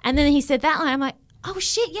 and then he said that line. I'm like, oh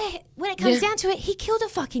shit, yeah. When it comes down to it, he killed a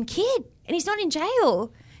fucking kid, and he's not in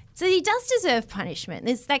jail, so he does deserve punishment.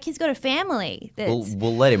 That kid's got a family.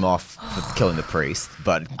 we'll let him off for killing the priest,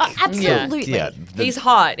 but Absolutely. He's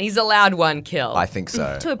hot. He's allowed one kill. I think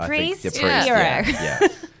so. To a I think priest? the priest, Yeah. yeah.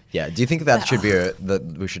 Yeah. Do you think that should be that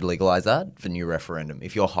we should legalize that for new referendum?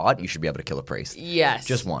 If you're hot, you should be able to kill a priest. Yes.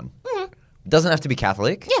 Just one. Doesn't have to be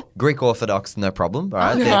Catholic. Yeah. Greek Orthodox, no problem. All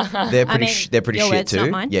right, they're pretty they're pretty your shit words, too. not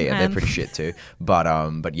mine. Yeah, they're pretty shit too. But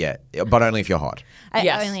only if you're hot.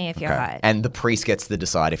 Yes. Only if you're Okay. hot. And the priest gets to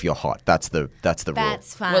decide if you're hot. That's the rule. That's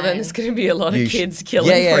fine. Well, then there's going to be a lot of You kids sh- killing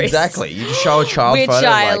Yeah, priests. exactly. You just show a child Which photo.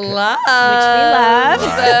 I like,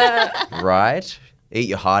 love. right? Eat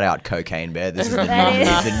your heart out, Cocaine Bear. This is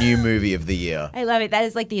the new movie of the year. I love it. That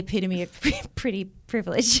is like the epitome of pretty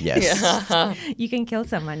privilege. Yes. You can kill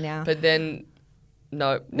someone now. But then,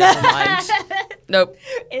 nope, never mind. Nope.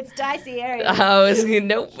 It's dicey area. I was gonna,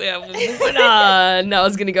 nope. We're moving on. No, I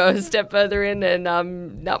was gonna go a step further in and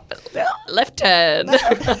nope, left turn.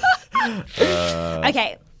 Okay,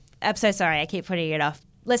 I'm so sorry. I keep putting it off.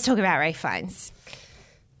 Let's talk about Ray Fiennes.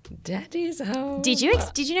 Daddy's home. Did you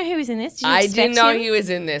know who was in this? Did you I expect didn't know him? he was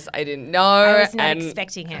in this. I didn't know. I was not and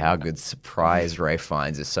expecting him. How good surprise Ray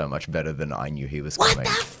Fiennes is so much better than I knew he was What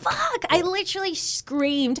coming. the fuck? I literally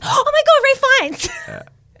screamed, "Oh my god, Ray Fiennes!"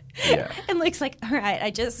 Yeah. And Luke's like, "All right,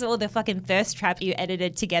 I just saw the fucking thirst trap you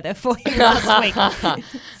edited together for you last week.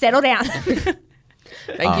 Settle down."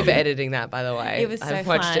 Thank you for editing that, by the way. It was so I've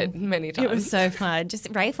watched fun. it many times. It was so fun. Just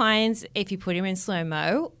Ray Fiennes, if you put him in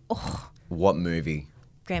slow-mo, What movie?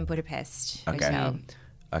 Grand Budapest Okay. Hotel.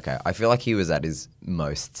 Okay. I feel like he was at his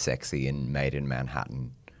most sexy in Made in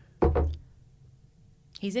Manhattan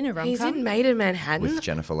He's in a rom-com. He's in Made in Manhattan. with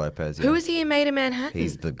Jennifer Lopez. Yeah. Who is he in Made in Manhattan?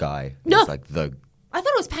 He's the guy. No. He's like the. I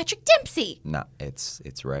thought it it's Patrick Dempsey. Nah, it's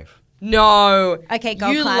Rafe. No. Okay,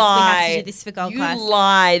 gold you class. Lie. We have to do this for gold class. You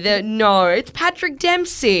lie. No, it's Patrick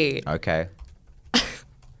Dempsey. Okay.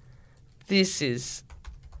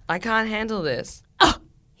 I can't handle this.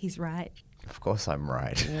 He's right. Of course I'm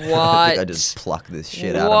right. What? I think I just plucked this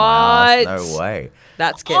shit out of my ass. No way.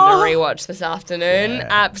 That's getting a rewatch this afternoon. Yeah.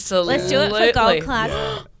 Absolutely. Let's do it for gold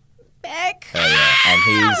class. Beck. Oh, yeah. And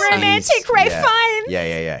he's Romantic Ray Fiennes.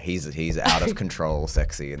 Yeah. He's out of control,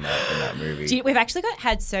 sexy in that movie. We've actually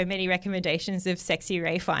had so many recommendations of sexy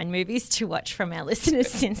Ray Fiennes movies to watch from our listeners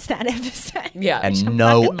since that episode. Yeah. And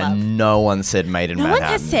no one said Made in Manhattan. No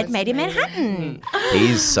one has said Made in Manhattan.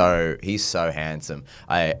 He's so handsome.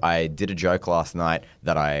 I did a joke last night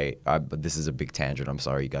that but this is a big tangent. I'm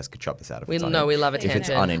sorry, you guys could chop this out We love a if it's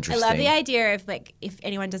tangent. I uninteresting. love the idea of like if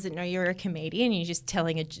anyone doesn't know you're a comedian, you're just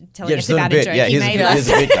telling us just a about bit. a joke Yeah, you here's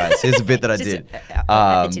made a bit, guys. Here's a bit that I Just did.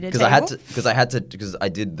 at the dinner Because I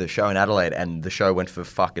did the show in Adelaide, and the show went for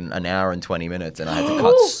fucking an hour and 20 minutes, and I had to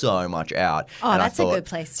cut so much out. Oh, and that's I thought, a good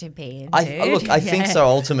place to be in, I think Yeah. so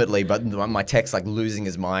ultimately, but my text like losing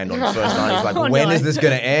his mind on the first night. He's like, Oh, when no. is this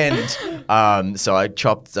going to end? So I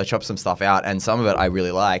chopped some stuff out, and some of it I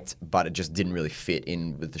really liked, but it just didn't really fit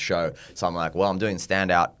in with the show. So I'm like, well, I'm doing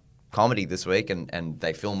standout comedy this week, and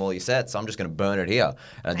they film all your sets, so I'm just going to burn it here.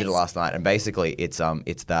 And I did it last night, and basically it's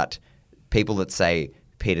that people that say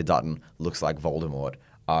Peter Dutton looks like Voldemort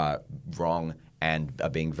are wrong and are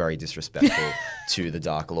being very disrespectful to the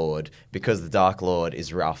Dark Lord, because the Dark Lord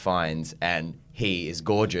is Ralph Fiennes and he is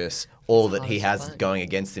gorgeous. All that he has going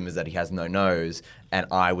against him is that he has no nose, and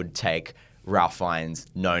I would take Ralph Fiennes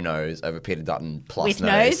no nose over Peter Dutton plus With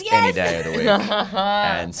nose nose, any yes. day of the week.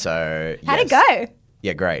 And so How'd it yes. go?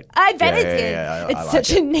 Yeah, great. I bet Yeah, it's good. yeah, I It's like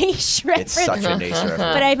such it. a niche reference. It's such a niche reference.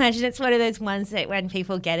 But I imagine it's one of those ones that when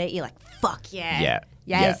people get it, you're like, fuck yeah. Yeah.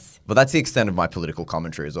 Yes. Yeah. But that's the extent of my political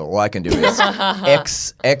commentary as well. All I can do is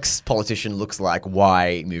X politician looks like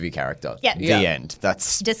Y movie character. Yeah. The Yeah. end.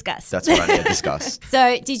 That's Discuss. That's what I need to discuss.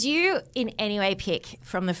 So did you in any way pick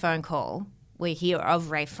from the phone call we hear of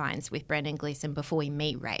Rafe Fiennes with Brendan Gleeson before we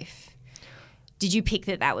meet Rafe? Did you pick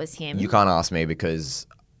that was him? You can't ask me because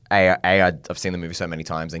I've seen the movie so many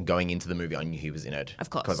times, and going into the movie, I knew he was in it. Of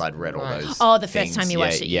course. Because I'd read all those. Oh, the first things. time you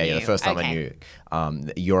watched it, you Yeah, knew. the first time I Okay.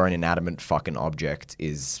 knew. You're an inanimate fucking object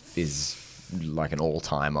is like an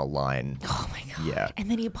all-timer line. Oh my God. Yeah.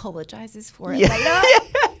 And then he apologizes for it later.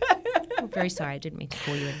 I'm very sorry. I didn't mean to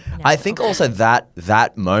call you an I think also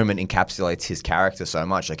that moment encapsulates his character so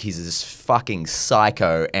much. Like, he's this fucking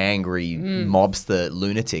psycho, angry mobster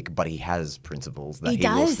lunatic, but he has principles that he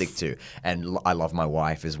will does. stick to. And I love my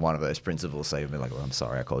wife is one of those principles. So you'll be like, well, I'm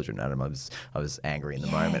sorry, I called you an animal. I was angry in the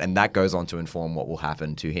moment, and that goes on to inform what will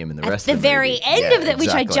happen to him in the rest the of the very movie. end Yeah, of it, which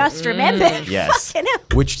I exactly. just remembered. Yes, Fucking hell.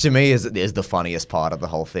 which to me is the funniest part of the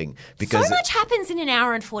whole thing, because So much happens in an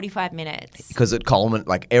hour and 45 minutes. because it culminates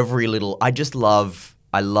like every little.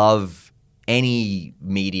 I love any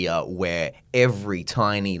media where every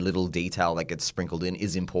tiny little detail that gets sprinkled in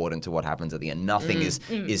is important to what happens at the end. Nothing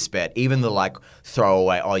is spared. Even the like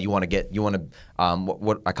throwaway. Oh,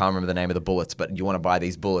 what I can't remember the name of the bullets, but you want to buy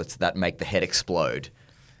these bullets that make the head explode.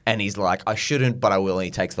 And he's like, I shouldn't, but I will. And he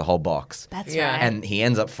takes the whole box. That's Yeah. right. And he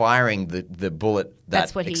ends up firing the bullet that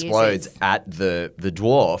That's what he explodes uses. at the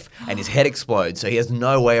dwarf, and his head explodes. So he has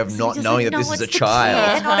no way of not He knowing doesn't that this know is a it's the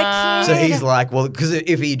child. kid, not a So kid. he's like, well, because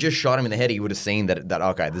if he just shot him in the head, he would have seen that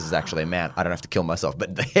okay, this is actually a man. I don't have to kill myself.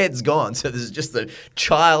 But the head's gone, so there's just a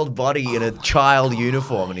child body in a child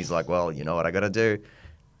uniform, and he's like, well, you know what I got to do?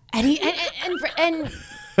 And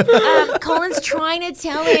Colin's trying to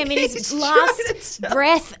tell him in his last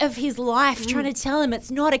breath of his life, trying to tell him it's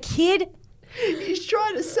not a kid. He's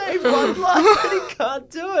trying to save one life, but he can't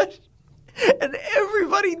do it, and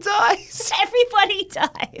everybody dies. Everybody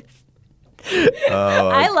dies. Oh,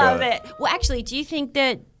 I love God. it. Well, actually, do you think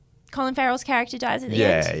that Colin Farrell's character dies at the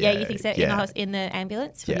Yeah, end? yeah, you think so? yeah. Um, In the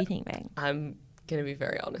ambulance? What do you think, Bang? I'm going to be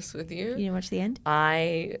very honest with you. You didn't watch the end?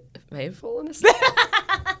 I may have fallen asleep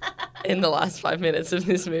in the last 5 minutes of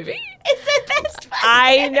this movie. It's the best part.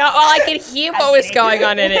 I know. Well, I could hear what was going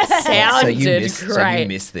on, and it sounded So you great.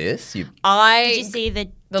 missed this? Did you see the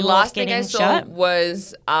The dwarf last thing I getting saw shot?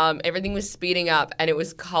 was everything was speeding up, and it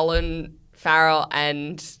was Colin Farrell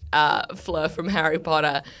and Fleur from Harry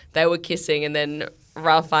Potter. They were kissing, and then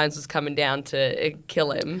Ralph Fiennes was coming down to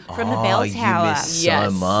kill him. From the bell tower. You missed Yes.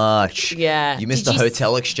 so much. Yeah. You missed Did the you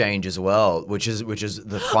hotel exchange as well, which is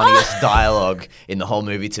the funniest dialogue in the whole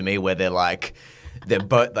movie to me, where they're like, they're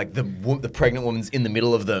both like the pregnant woman's in the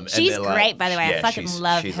middle of them. She's and they're great, like, by the way. I fucking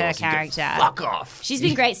love she's her awesome. character. Fuck off. She's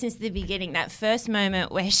been great since the beginning. That first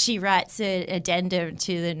moment where she writes an addendum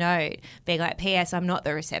to the note, being like, P.S. I'm not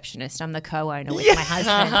the receptionist. I'm the co-owner with my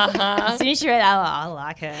husband. As soon as she wrote that, I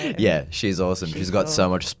like her. Yeah, she's awesome. She's got so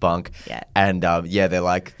much spunk. Yeah. And they're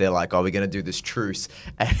like, oh, we're gonna do this truce.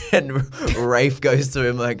 And Rafe goes to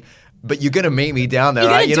him like, but you're gonna meet me down there,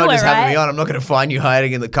 right? You're not just having me on. I'm not gonna find you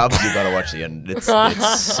hiding in the cupboard. You gotta watch the end. It's so And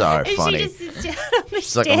funny. she just sits down on the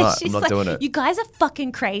She's like, stairs. I'm not doing it. You guys are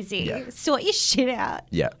fucking crazy. Yeah. Sort your shit out.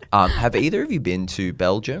 Yeah. Have either of you been to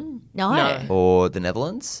Belgium No. or the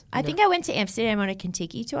Netherlands? I think I went to Amsterdam on a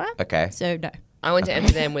Kentucky tour. Okay. So no. I went to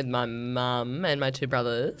Amsterdam with my mum and my 2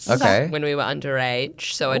 brothers. Okay. When we were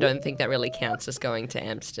underage, so I don't think that really counts as going to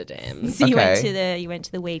Amsterdam. So you Okay. went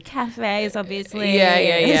to the weed cafes, obviously.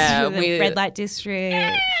 Yeah. The red light district.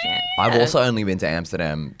 Yeah. I've also only been to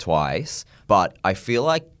Amsterdam twice, but I feel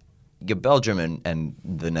like Belgium and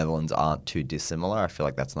the Netherlands aren't too dissimilar. I feel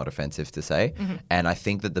like that's not offensive to say. And I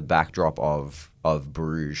think that the backdrop of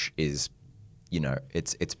Bruges is,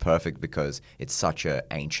 it's perfect because it's such an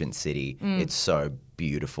ancient city. It's so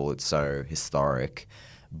beautiful. It's so historic,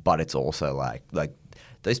 but it's also like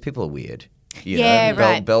those people are weird. You Yeah, know?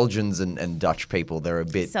 right. Belgians and Dutch people, they're a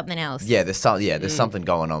bit Something else. Yeah, there's something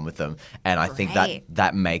going on with them, and I think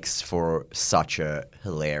that makes for such a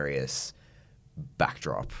hilarious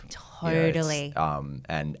backdrop. Totally.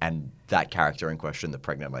 And that character in question, the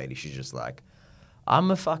pregnant lady, she's just like,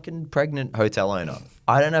 I'm a fucking pregnant hotel owner.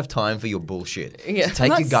 I don't have time for your bullshit. Yeah. So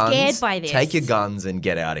take I'm your not guns. scared by this. Take your guns and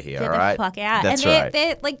get out of here. Get all right. the fuck out. That's and right.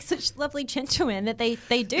 they're like such lovely gentlemen that they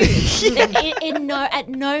do. At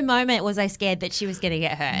no moment was I scared that she was going to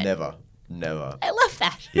get hurt. Never. I love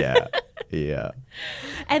that. Yeah.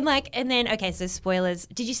 And then, okay, so spoilers.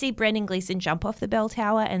 Did you see Brendan Gleeson jump off the bell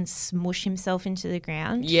tower and smush himself into the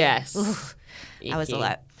ground? Yes. That was a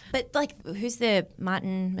lot. But who's the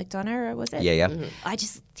Martin McDonough, or was it? Yeah.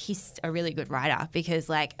 He's a really good writer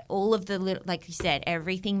because all of the little, like you said,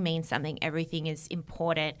 everything means something. Everything is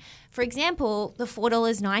important. For example, the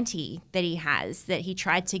 $4.90 that he has that he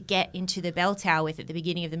tried to get into the bell tower with at the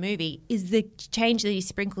beginning of the movie is the change that he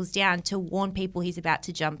sprinkles down to warn people he's about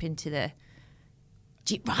to jump into the.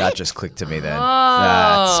 Right? That just clicked to me then. Oh.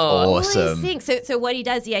 That's All these awesome. things. So what he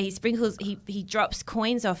does, he sprinkles, he drops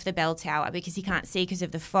coins off the bell tower because he can't see because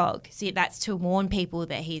of the fog. So that's to warn people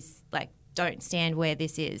that he's don't stand where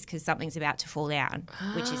this is because something's about to fall down.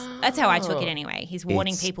 That's how I took it anyway. He's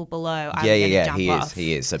warning people below. I'm gonna jump off.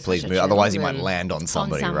 He is. So please a move. Otherwise, he might gentleman. land on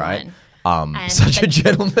somebody, someone. right? And- Such a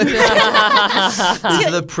gentleman. These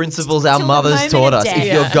are the principles our till the mothers moment taught of us. death.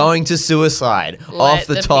 If you're going to suicide, off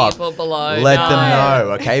the the top, people below let know. them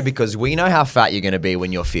know, okay? Because we know how fat you're going to be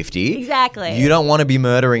when you're 50. Exactly. You don't want to be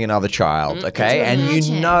murdering another child, okay? And you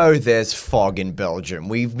imagine? know there's fog in Belgium.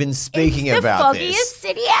 We've been speaking It's about the foggiest this.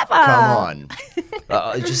 city ever. Come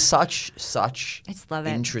on. Just such I just love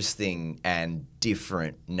it. interesting and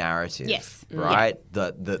different narrative. Yes. Right?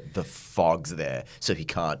 The fog's there, so he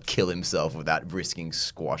can't kill himself without risking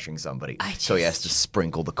squashing somebody. So he has to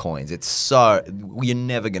sprinkle the coins. It's so you're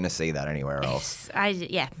never gonna see that anywhere else. I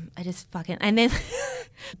just fucking and then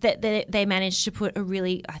they managed to put a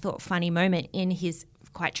really, I thought, funny moment in his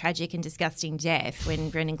quite tragic and disgusting death when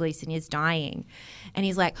Brendan Gleeson is dying, and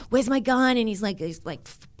he's like, "Where's my gun?" And he's like,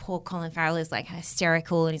 poor Colin Farrell is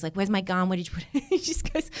hysterical, and he's like, "Where's my gun? Where did you put it?" He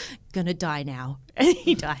just goes, "Gonna die now," and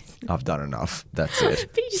he dies. I've done enough. That's it.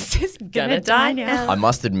 But he just says, "Gonna die now." I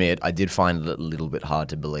must admit, I did find it a little bit hard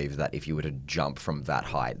to believe that if you were to jump from that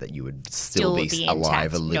height, that you would still be be alive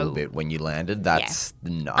intact. a little No. bit when you landed. That's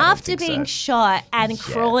no, I don't After think being so. shot and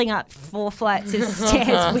crawling up 4 flights of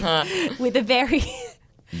stairs with a very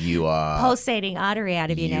You are pulsating artery out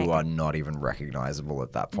of your neck. you are not even recognizable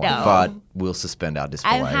at that point. No. But we'll suspend our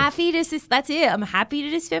disbelief. I'm happy to that's it. I'm happy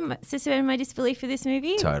to suspend my disbelief for this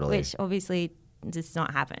movie. Totally. Which obviously does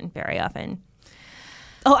not happen very often.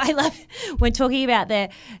 Oh, I love when talking about their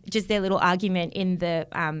little argument in the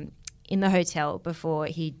hotel before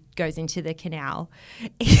he goes into the canal.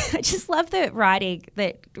 I just love the writing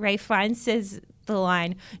that Ray Fiennes says the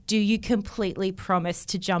line, "Do you completely promise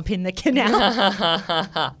to jump in the canal?"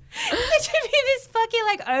 It should be this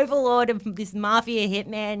fucking overlord of this mafia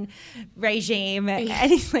hitman regime,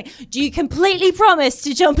 and he's like, "Do you completely promise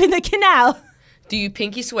to jump in the canal?" Do you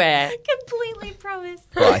pinky swear? Completely promise.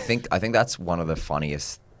 Well, I think that's one of the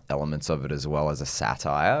funniest elements of it as well as a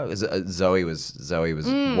satire. Zoe was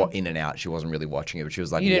in and out. She wasn't really watching it, but she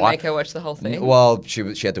was like, You didn't "What?" make her watch the whole thing? Well, she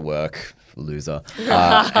had to work, loser.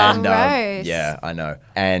 And Gross. yeah, I know.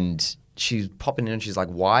 And she's popping in and she's like,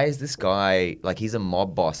 why is this guy, like, he's a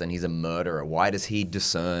mob boss and he's a murderer. Why does he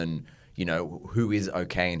discern, you know, who is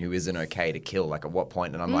okay and who isn't okay to kill? Like, at what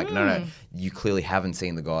point? And I'm like, no, you clearly haven't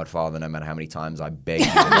seen The Godfather, no matter how many times I beg you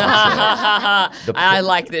to watch it. I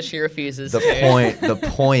like that she refuses to. The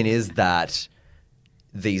point is that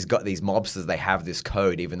these mobsters, they have this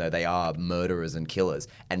code even though they are murderers and killers.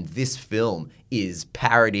 And this film is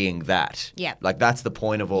parodying that. Yeah. Like, that's the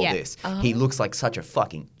point of all Yeah. this. He looks like such a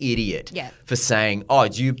fucking idiot Yeah. for saying, oh,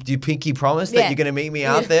 do you pinky promise that Yeah. you're going to meet me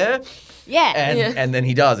out there? Yeah. And then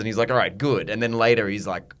he does, and he's like, all right, good. And then later he's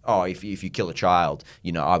like, oh, if you kill a child,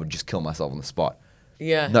 you know, I would just kill myself on the spot.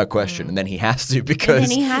 Yeah. No question. And then he has to because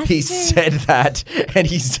he has he to. said that, and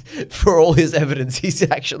he's, for all his evidence, he's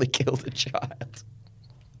actually killed a child.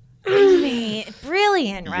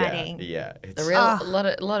 Brilliant writing. Yeah. It's, A lot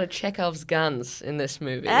of Chekhov's guns in this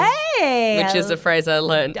movie. Hey. Which is a phrase I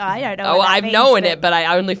learned. I don't know Oh, what that I've means, known but- it, but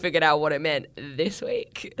I only figured out what it meant this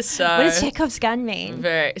week. So What does Chekhov's gun mean?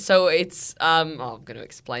 So it's I'm going to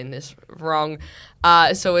explain this wrong.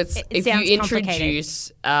 So it's It if sounds you complicated.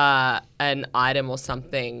 introduce an item or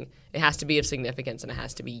something, it has to be of significance and it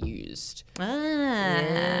has to be used.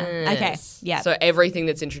 Okay. Yes. Yeah. So everything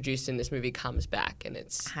that's introduced in this movie comes back and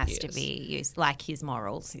it's has to used. be used, like his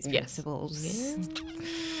morals, his Yes. principles.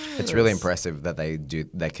 it's really impressive that they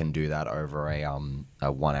can do that over a 1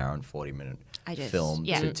 hour and 40-minute film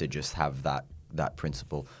to just have that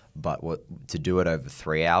principle. But to do it over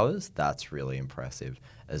 3 hours, that's really impressive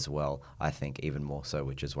as well. I think even more so,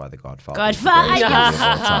 which is why The Godfather is the greatest movie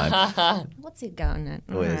of all time. What's he going at?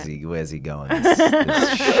 Where's he going?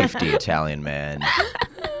 This shifty Italian man.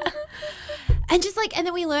 And just like, and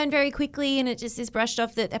then we learn very quickly, and it just is brushed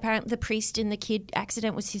off that apparently the priest in the kid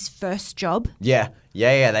accident was his first job. Yeah.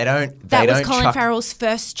 They don't. That was don't Colin chuck, Farrell's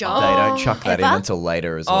first job. They don't chuck that in Ever? until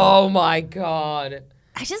later as well. Oh my god.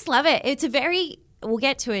 I just love it. It's a very, we'll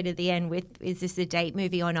get to it at the end with, is this a date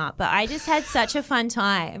movie or not? But I just had such a fun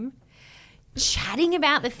time chatting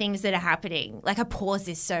about the things that are happening. Like, I paused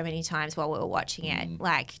this so many times while we were watching it.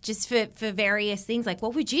 Like, just for various things. Like,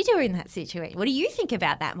 what would you do in that situation? What do you think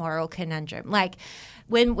about that moral conundrum? Like,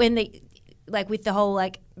 when the, like, with the whole,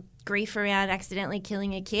 like, grief around accidentally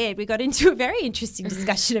killing a kid, we got into a very interesting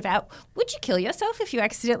discussion about, would you kill yourself if you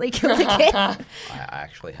accidentally killed a kid? I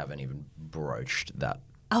actually haven't even broached that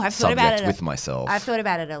I've thought about subject it with myself. I've thought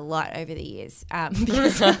about it a lot over the years.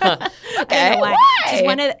 Because Okay, I don't know why. why? Just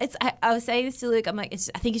one of, I was saying this to Luke. I'm like,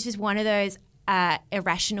 I think it's just one of those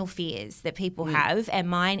irrational fears that people have, and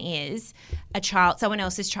mine is someone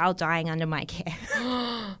else's child dying under my care.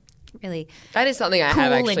 Really, That is something I have cool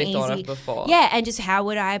actually and thought easy. of before. Yeah, and just how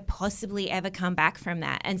would I possibly ever come back from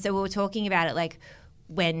that? And so we were talking about it, like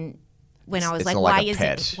when I was it's like, not why like a isn't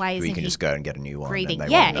pet why where isn't you can he just go and get a new one. grieving? And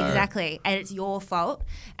they Yeah, won't know. exactly. And it's your fault.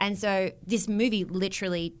 And so this movie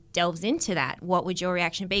literally delves into that. What would your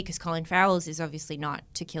reaction be? Because Colin Farrell's is obviously not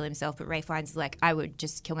to kill himself, but Rafe Fiennes is like, I would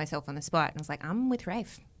just kill myself on the spot. And I was like, I'm with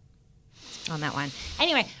Rafe on that one.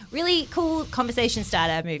 Anyway, really cool conversation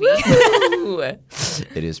starter movie. Ooh.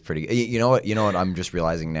 It is pretty. You know what? I'm just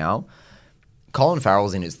realizing now. Colin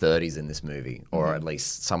Farrell's in his 30s in this movie, or at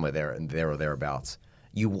least somewhere there or thereabouts.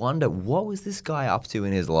 You wonder, what was this guy up to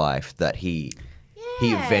in his life that he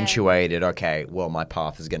eventuated, okay, well, my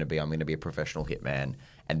path is going to be, I'm going to be a professional hitman,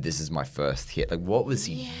 and this is my first hit. Like, what was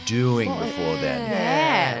he doing before then?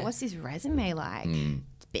 Yeah. What's his resume like?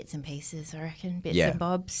 Bits and pieces, I reckon. Bits and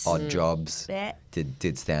bobs. Odd jobs. Yeah.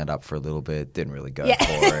 Did stand up for a little bit. Didn't really go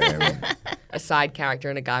Yeah. for him. A side character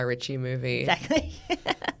in a Guy Ritchie movie. Exactly.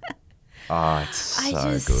 Oh, it's so I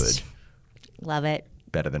just good. love it.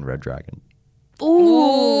 Better than Red Dragon.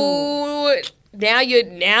 Ooh.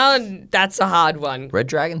 Now that's a hard one. Red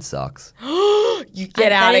Dragon sucks. You get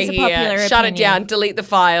That out of is a here. popular Shut it opinion. down. Delete the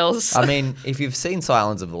files. I mean, if you've seen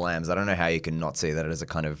Silence of the Lambs, I don't know how you can not see that it is a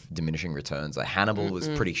kind of diminishing returns. Like Hannibal was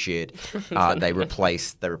pretty shit. They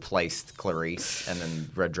replaced Clarice, and then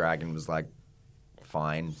Red Dragon was like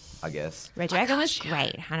fine, I guess. Red Dragon was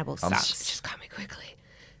great. Hannibal sucks. Just call me quickly.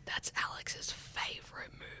 That's Alex's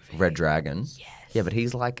favorite movie. Red Dragon. Yes. Yeah, but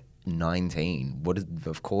he's like 19.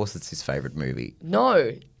 Of course, it's his favorite movie.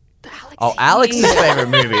 No. Alex's favorite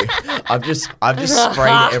movie. I've just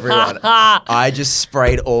sprayed everyone. I just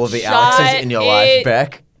sprayed all of the Alexes in your life,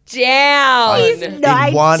 Beck. Down.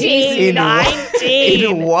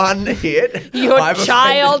 In one hit. Your I've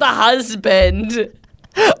child husband.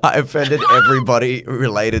 I offended everybody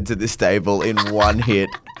related to this table in one hit.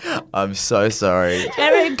 I'm so sorry.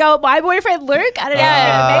 Never go. My boyfriend Luke. I don't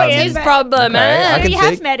know. What's maybe his problem, Okay, I eh? can You have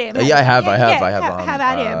think- met him. Yeah, I have. Yeah, I have. how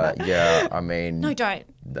about him? Yeah, I mean. No, don't.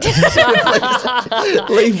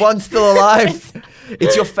 Leave one still alive.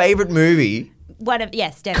 It's your favorite movie.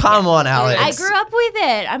 Yes, definitely. Come on, Alex. I grew up with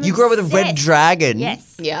it. You grew up with a red obsessed. dragon.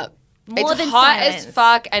 Yes. Yeah. More it's than hot science. as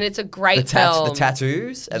fuck, and it's a great film. The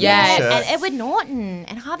tattoos. And Yes. the shirt. And Edward Norton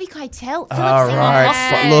and Harvey Keitel. All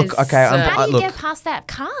right. Look, okay. How do you look. get past that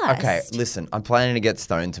cast? Okay, listen. I'm planning to get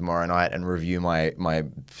stoned tomorrow night and review my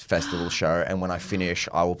festival show. And when I finish,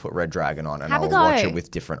 I will put Red Dragon on and Have a I'll go. watch it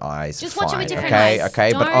with different eyes. Just Fine. watch it with different okay? eyes.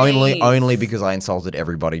 Okay, but Don't. only because I insulted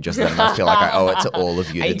everybody just then. And I feel like I owe it to all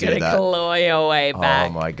of you Are to you do gonna that. claw your way back?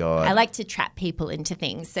 Oh my god. I like to trap people into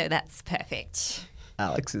things, so that's perfect.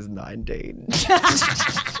 Alex is 19.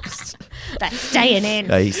 That's staying in.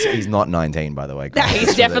 No, he's not 19, by the way. guys. he's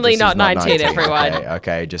Just definitely he's not 19, everyone.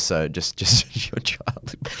 Okay, just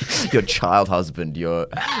your child husband, your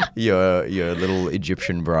little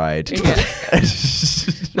Egyptian bride.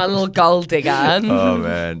 My little gold digger. Oh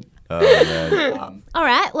man. All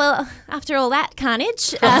right. Well, after all that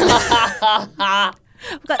carnage, I've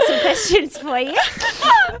got some questions for you.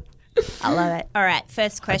 I love it. All right.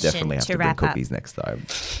 First I question definitely have to to bring wrap up. cookies next time.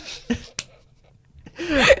 We've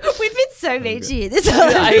been so mean to you this whole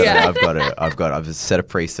episode. I've set a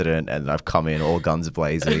precedent and I've come in all guns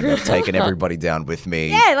blazing. I've taken everybody down with me.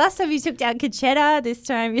 Yeah, last time you took down Conchetta. This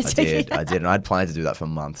time you're I taking. did, and I'd planned to do that for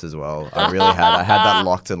months as well. I had that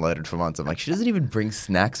locked and loaded for months. I'm like, she doesn't even bring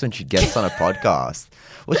snacks when she gets on a podcast.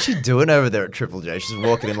 What's she doing over there at Triple J? She's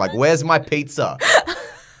walking in like, where's my pizza?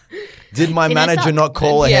 Did my manager not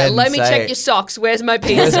call ahead and let me say, check your socks. Where's my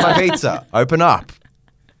pizza? where's my pizza? Open up.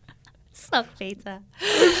 Sock pizza.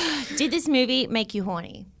 Did this movie make you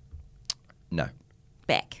horny? No.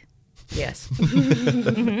 Beck. Yes.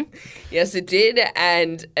 Yes, it did.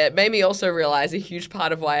 And it made me also realize a huge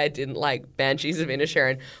part of why I didn't like Banshees of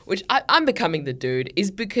Inisherin, which I'm becoming the dude,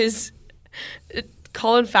 is because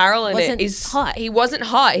Colin Farrell in Wasn't it is hot. He wasn't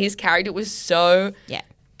hot. His character was so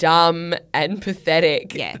dumb and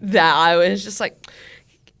pathetic that I was just like,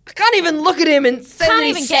 I can't even look at him and say Can't that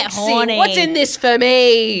he's even get sexy. horny. What's in this for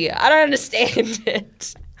me? I don't understand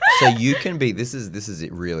it. So you can be. This is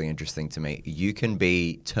really interesting to me. You can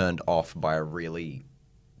be turned off by a really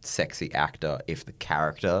sexy actor if the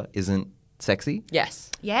character isn't sexy. Yes.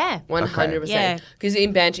 Yeah. 100%. Yeah. Because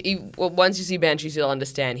in Banshee, once you see Banshees, you'll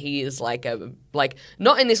understand he is like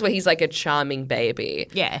not in this way, he's like a charming baby.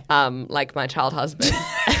 Yeah. Like my child husband.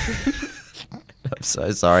 I'm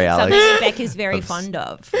so sorry, Alex. Something Beck is very fond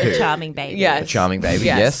of. A charming baby. Yes. A charming baby.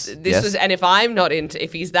 Yes. This was, and if I'm not into,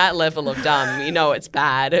 if he's that level of dumb, you know it's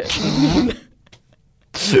bad.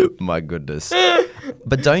 My goodness.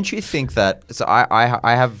 But don't you think that? So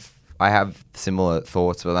I have similar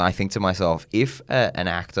thoughts, but then I think to myself, if an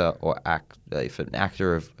actor if an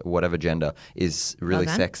actor of whatever gender is really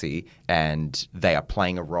sexy and they are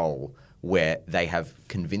playing a role where they have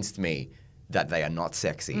convinced me that they are not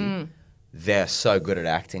sexy. They're so good at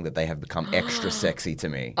acting that they have become extra sexy to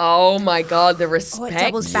me. Oh my God, the respect. it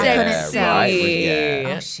doubles back on sexy. itself. Right?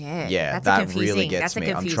 Yeah. Oh shit. Yeah, That's that a confusing, really that's gets a me.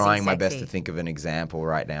 I'm confusing trying my best to sexy. think of an example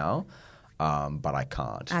right now, but I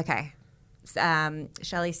can't. Okay.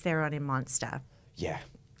 Charlize Theron in Monster. Yeah.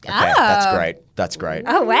 Okay, that's great. That's great.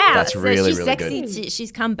 Oh wow. That's So really, she's really sexy. good.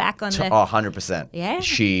 She's come back on the. Oh, 100%. Yeah?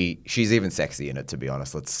 She's even sexy in it, to be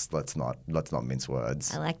honest. Let's not mince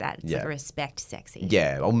words. I like that. It's like a respect sexy.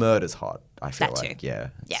 Yeah, well, murder's hot. I feel That too. like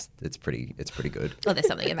it's pretty good. Oh, there's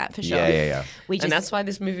something in that for sure. Yeah. We just, And that's why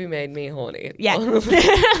this movie made me horny. yeah.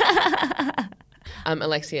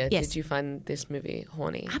 Alexia, Yes. did you find this movie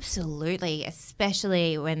horny? Absolutely,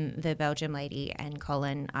 especially when the Belgium lady and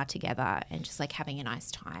Colin are together and just like having a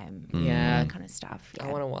nice time. Yeah. That kind of stuff. I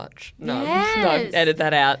Yeah. want to watch. No, Yes. no, edit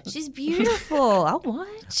that out. She's beautiful. I'll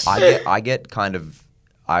watch. I get kind of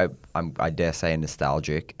I dare say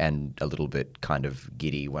nostalgic and a little bit kind of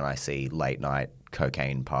giddy when I see late night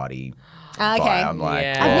cocaine party. Okay. I'm like,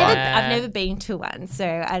 Yeah. I've never been to one, so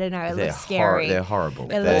I don't know. It they're looks scary. they're horrible. It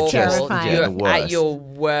They're looks just terrifying. the You're worst. at your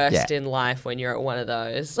worst Yeah. in life when you're at one of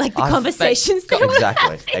those. Like the conversations they were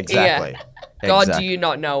Exactly. Exactly. God, Exactly. do you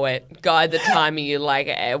not know it? God, the time of you like,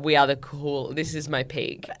 we are the cool. This is my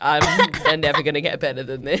peak. I'm never going to get better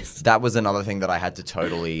than this. That was another thing that I had to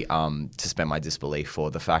totally suspend my disbelief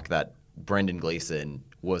for. The fact that Brendan Gleeson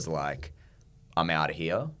was like, I'm out of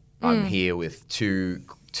here. I'm here with two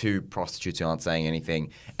prostitutes who aren't saying anything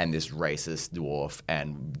and this racist dwarf,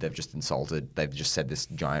 and they've just said this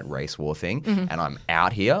giant race war thing, and I'm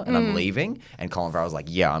out here and I'm leaving. And Colin Farrell's like,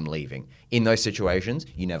 yeah, I'm leaving. In those situations,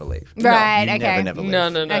 you never leave. Right, You okay. never leave. No.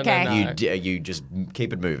 Okay. no. You just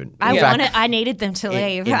keep it moving. I needed them to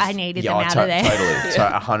leave. I needed them out of there. Totally. So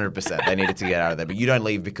 100%. They needed to get out of there. But you don't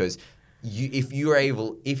leave because if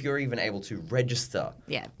you're even able to register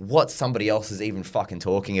Yeah. what somebody else is even fucking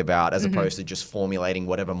talking about, as opposed to just formulating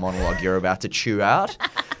whatever monologue you're about to chew out,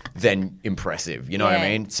 then impressive. You know what I Yeah.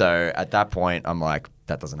 mean? So at that point, I'm like,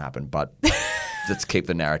 that doesn't happen, but let's keep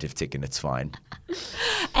the narrative ticking. It's fine.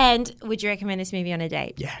 And would you recommend this movie on a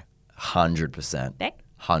date? Yeah, 100%. Beck?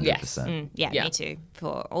 100%. Yeah, Yeah. me too.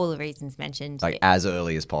 For all the reasons mentioned. Like as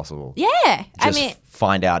early as possible. yeah. I Just mean,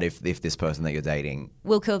 find out if this person that you're dating.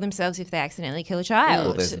 will kill themselves if they accidentally kill a child.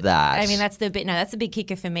 Well, there's that. I mean, that's the big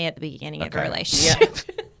kicker for me at the beginning of a relationship.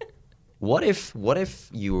 What if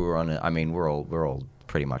you were on a? I mean, we're all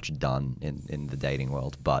pretty much done in the dating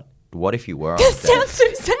world, but what if you were on a That date? sounds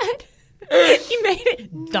so sad. You made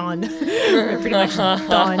it done. We're pretty much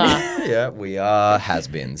done. Yeah, we are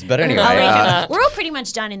has-beens. But anyway, We're all pretty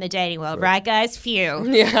much done in the dating world, right, guys? Phew.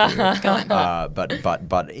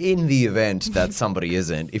 but in the event that somebody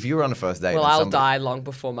isn't, if you were on a first date, Well, and I'll somebody- die long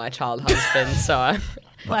before my child husband, so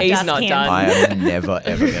Left he's us not Cam. done. I am never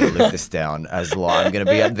ever going to live this down. As long I'm going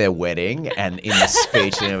to be at their wedding, and in the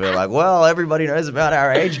speech, and be like, "Well, everybody knows about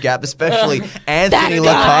our age gap, especially Anthony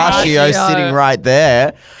Locascio sitting right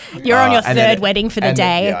there." You're on your and third wedding for the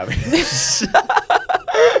day. Yeah, I mean,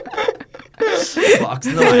 Fox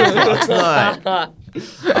night.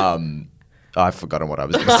 I've forgotten what I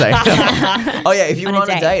was going to say. Oh yeah, if you were on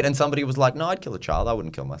a date and somebody was like, "No, I'd kill a child. I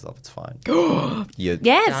wouldn't kill myself. It's fine." You're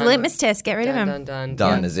Yeah, it's a litmus test. Get rid of him. Done.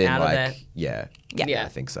 done, Yeah. as in Out of there. like, yeah, Yeah. I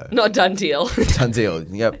think so. Not done deal. Done deal.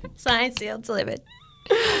 Yep. Signed, sealed, delivered.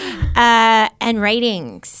 And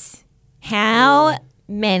ratings. How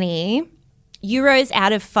many euros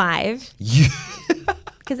out of 5?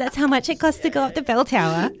 Because that's how much it costs to go up the bell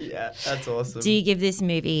tower. Yeah, that's awesome. Do you give this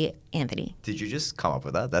movie, Anthony? Did you just come up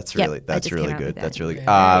with that? That's Yep, really I that's just really came up good. with that. That's really good.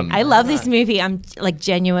 I love this movie. I'm like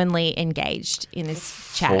genuinely engaged in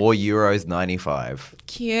this chat. €4.95.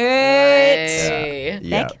 Cute. Hey.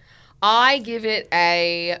 Yeah. Beck? I give it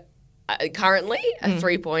currently a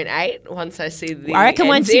 3.8. Once I see the I reckon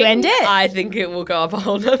once you ending, end it. I think it will go up a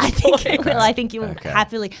whole nother I think point. it will. I think you will Okay.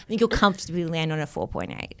 happily. I think you'll comfortably land on a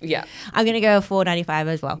 4.8. Yeah. I'm gonna go 4.95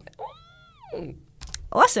 as well.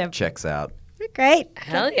 Awesome. Checks out. Great.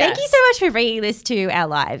 Hell yeah. Thank you so much for bringing this to our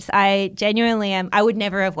lives. I genuinely am. I would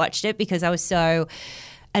never have watched it because I was so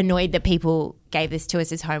annoyed that people gave this to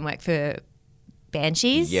us as homework for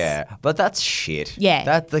Banshees. Yeah, but that's shit. Yeah.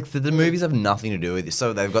 That like the movies have nothing to do with it.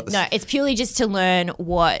 So they've got this. No, it's purely just to learn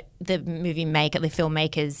what the movie maker, the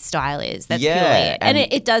filmmaker's style is. That's Yeah, purely it. And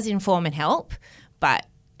and- it does inform and help, but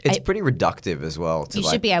It's pretty reductive as well. To you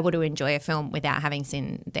like, should be able to enjoy a film without having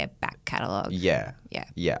seen their back catalogue. Yeah. Yeah.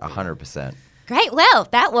 Yeah. 100%. Great. Well,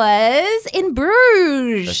 that was in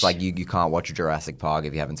Bruges. It's like you can't watch Jurassic Park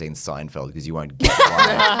if you haven't seen Seinfeld because you won't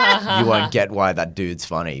get why that dude's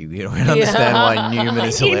funny. You don't understand why Newman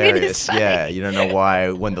is hilarious. Yeah, you don't know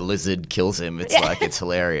why when the lizard kills him, it's like it's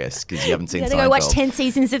hilarious because you haven't seen You Seinfeld. gotta go watch 10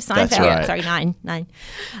 seasons of Seinfeld. That's right. Sorry,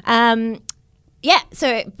 9. Yeah,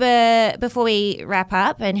 so before we wrap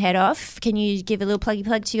up and head off, can you give a little pluggy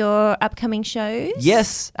plug to your upcoming shows?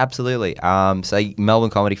 Yes, absolutely. So Melbourne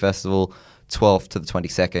Comedy Festival, 12th to the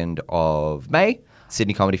 22nd of May.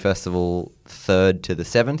 Sydney Comedy Festival, 3rd to the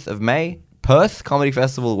 7th of May. Perth Comedy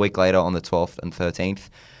Festival a week later on the 12th and 13th.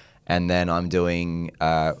 And then I'm doing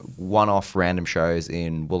one-off random shows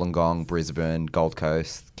in Wollongong, Brisbane, Gold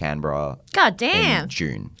Coast, Canberra God damn. in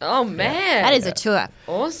June. Oh, man. That is a tour.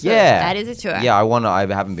 awesome. Yeah. That is a tour. Yeah, I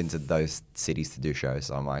haven't been to those cities to do shows,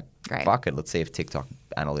 so I'm like, Great. fuck it, let's see if TikTok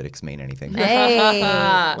analytics mean anything. Hey.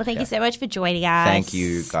 Well, thank you so much for joining us. Thank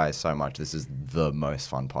you guys so much. This is the most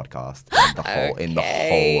fun podcast in the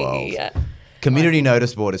whole world. Community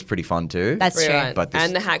notice board is pretty fun too. That's true. Right. But this-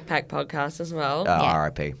 And the Hack Pack podcast as well. Yeah.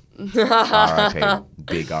 RIP. RIP.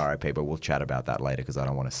 Big RIP, but we'll chat about that later because I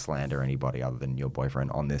don't want to slander anybody other than your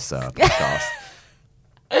boyfriend on this podcast.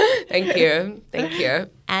 Thank you. And-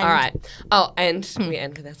 All right. Oh, and we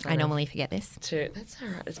end with this. I normally forget this. That's all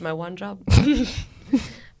right. It's my one job.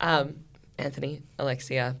 Anthony,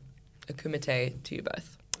 Alexia, a kumite to you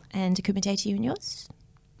both. And a kumite to you and yours.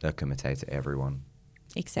 A kumite to everyone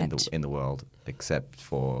Except. in the world, except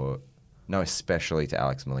for especially to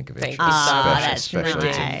Alex Milinkovic. Thank you so much. Especially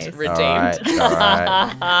nice. to Redeemed. All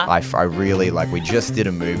right. I really we just did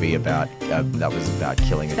a movie about that was about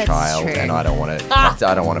killing a That's child, true. and I don't want to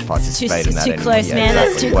participate in that too anymore. close, Yeah, man.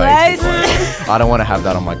 That's exactly. too Way close. I don't want to have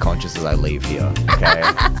that on my conscience as I leave here. Okay.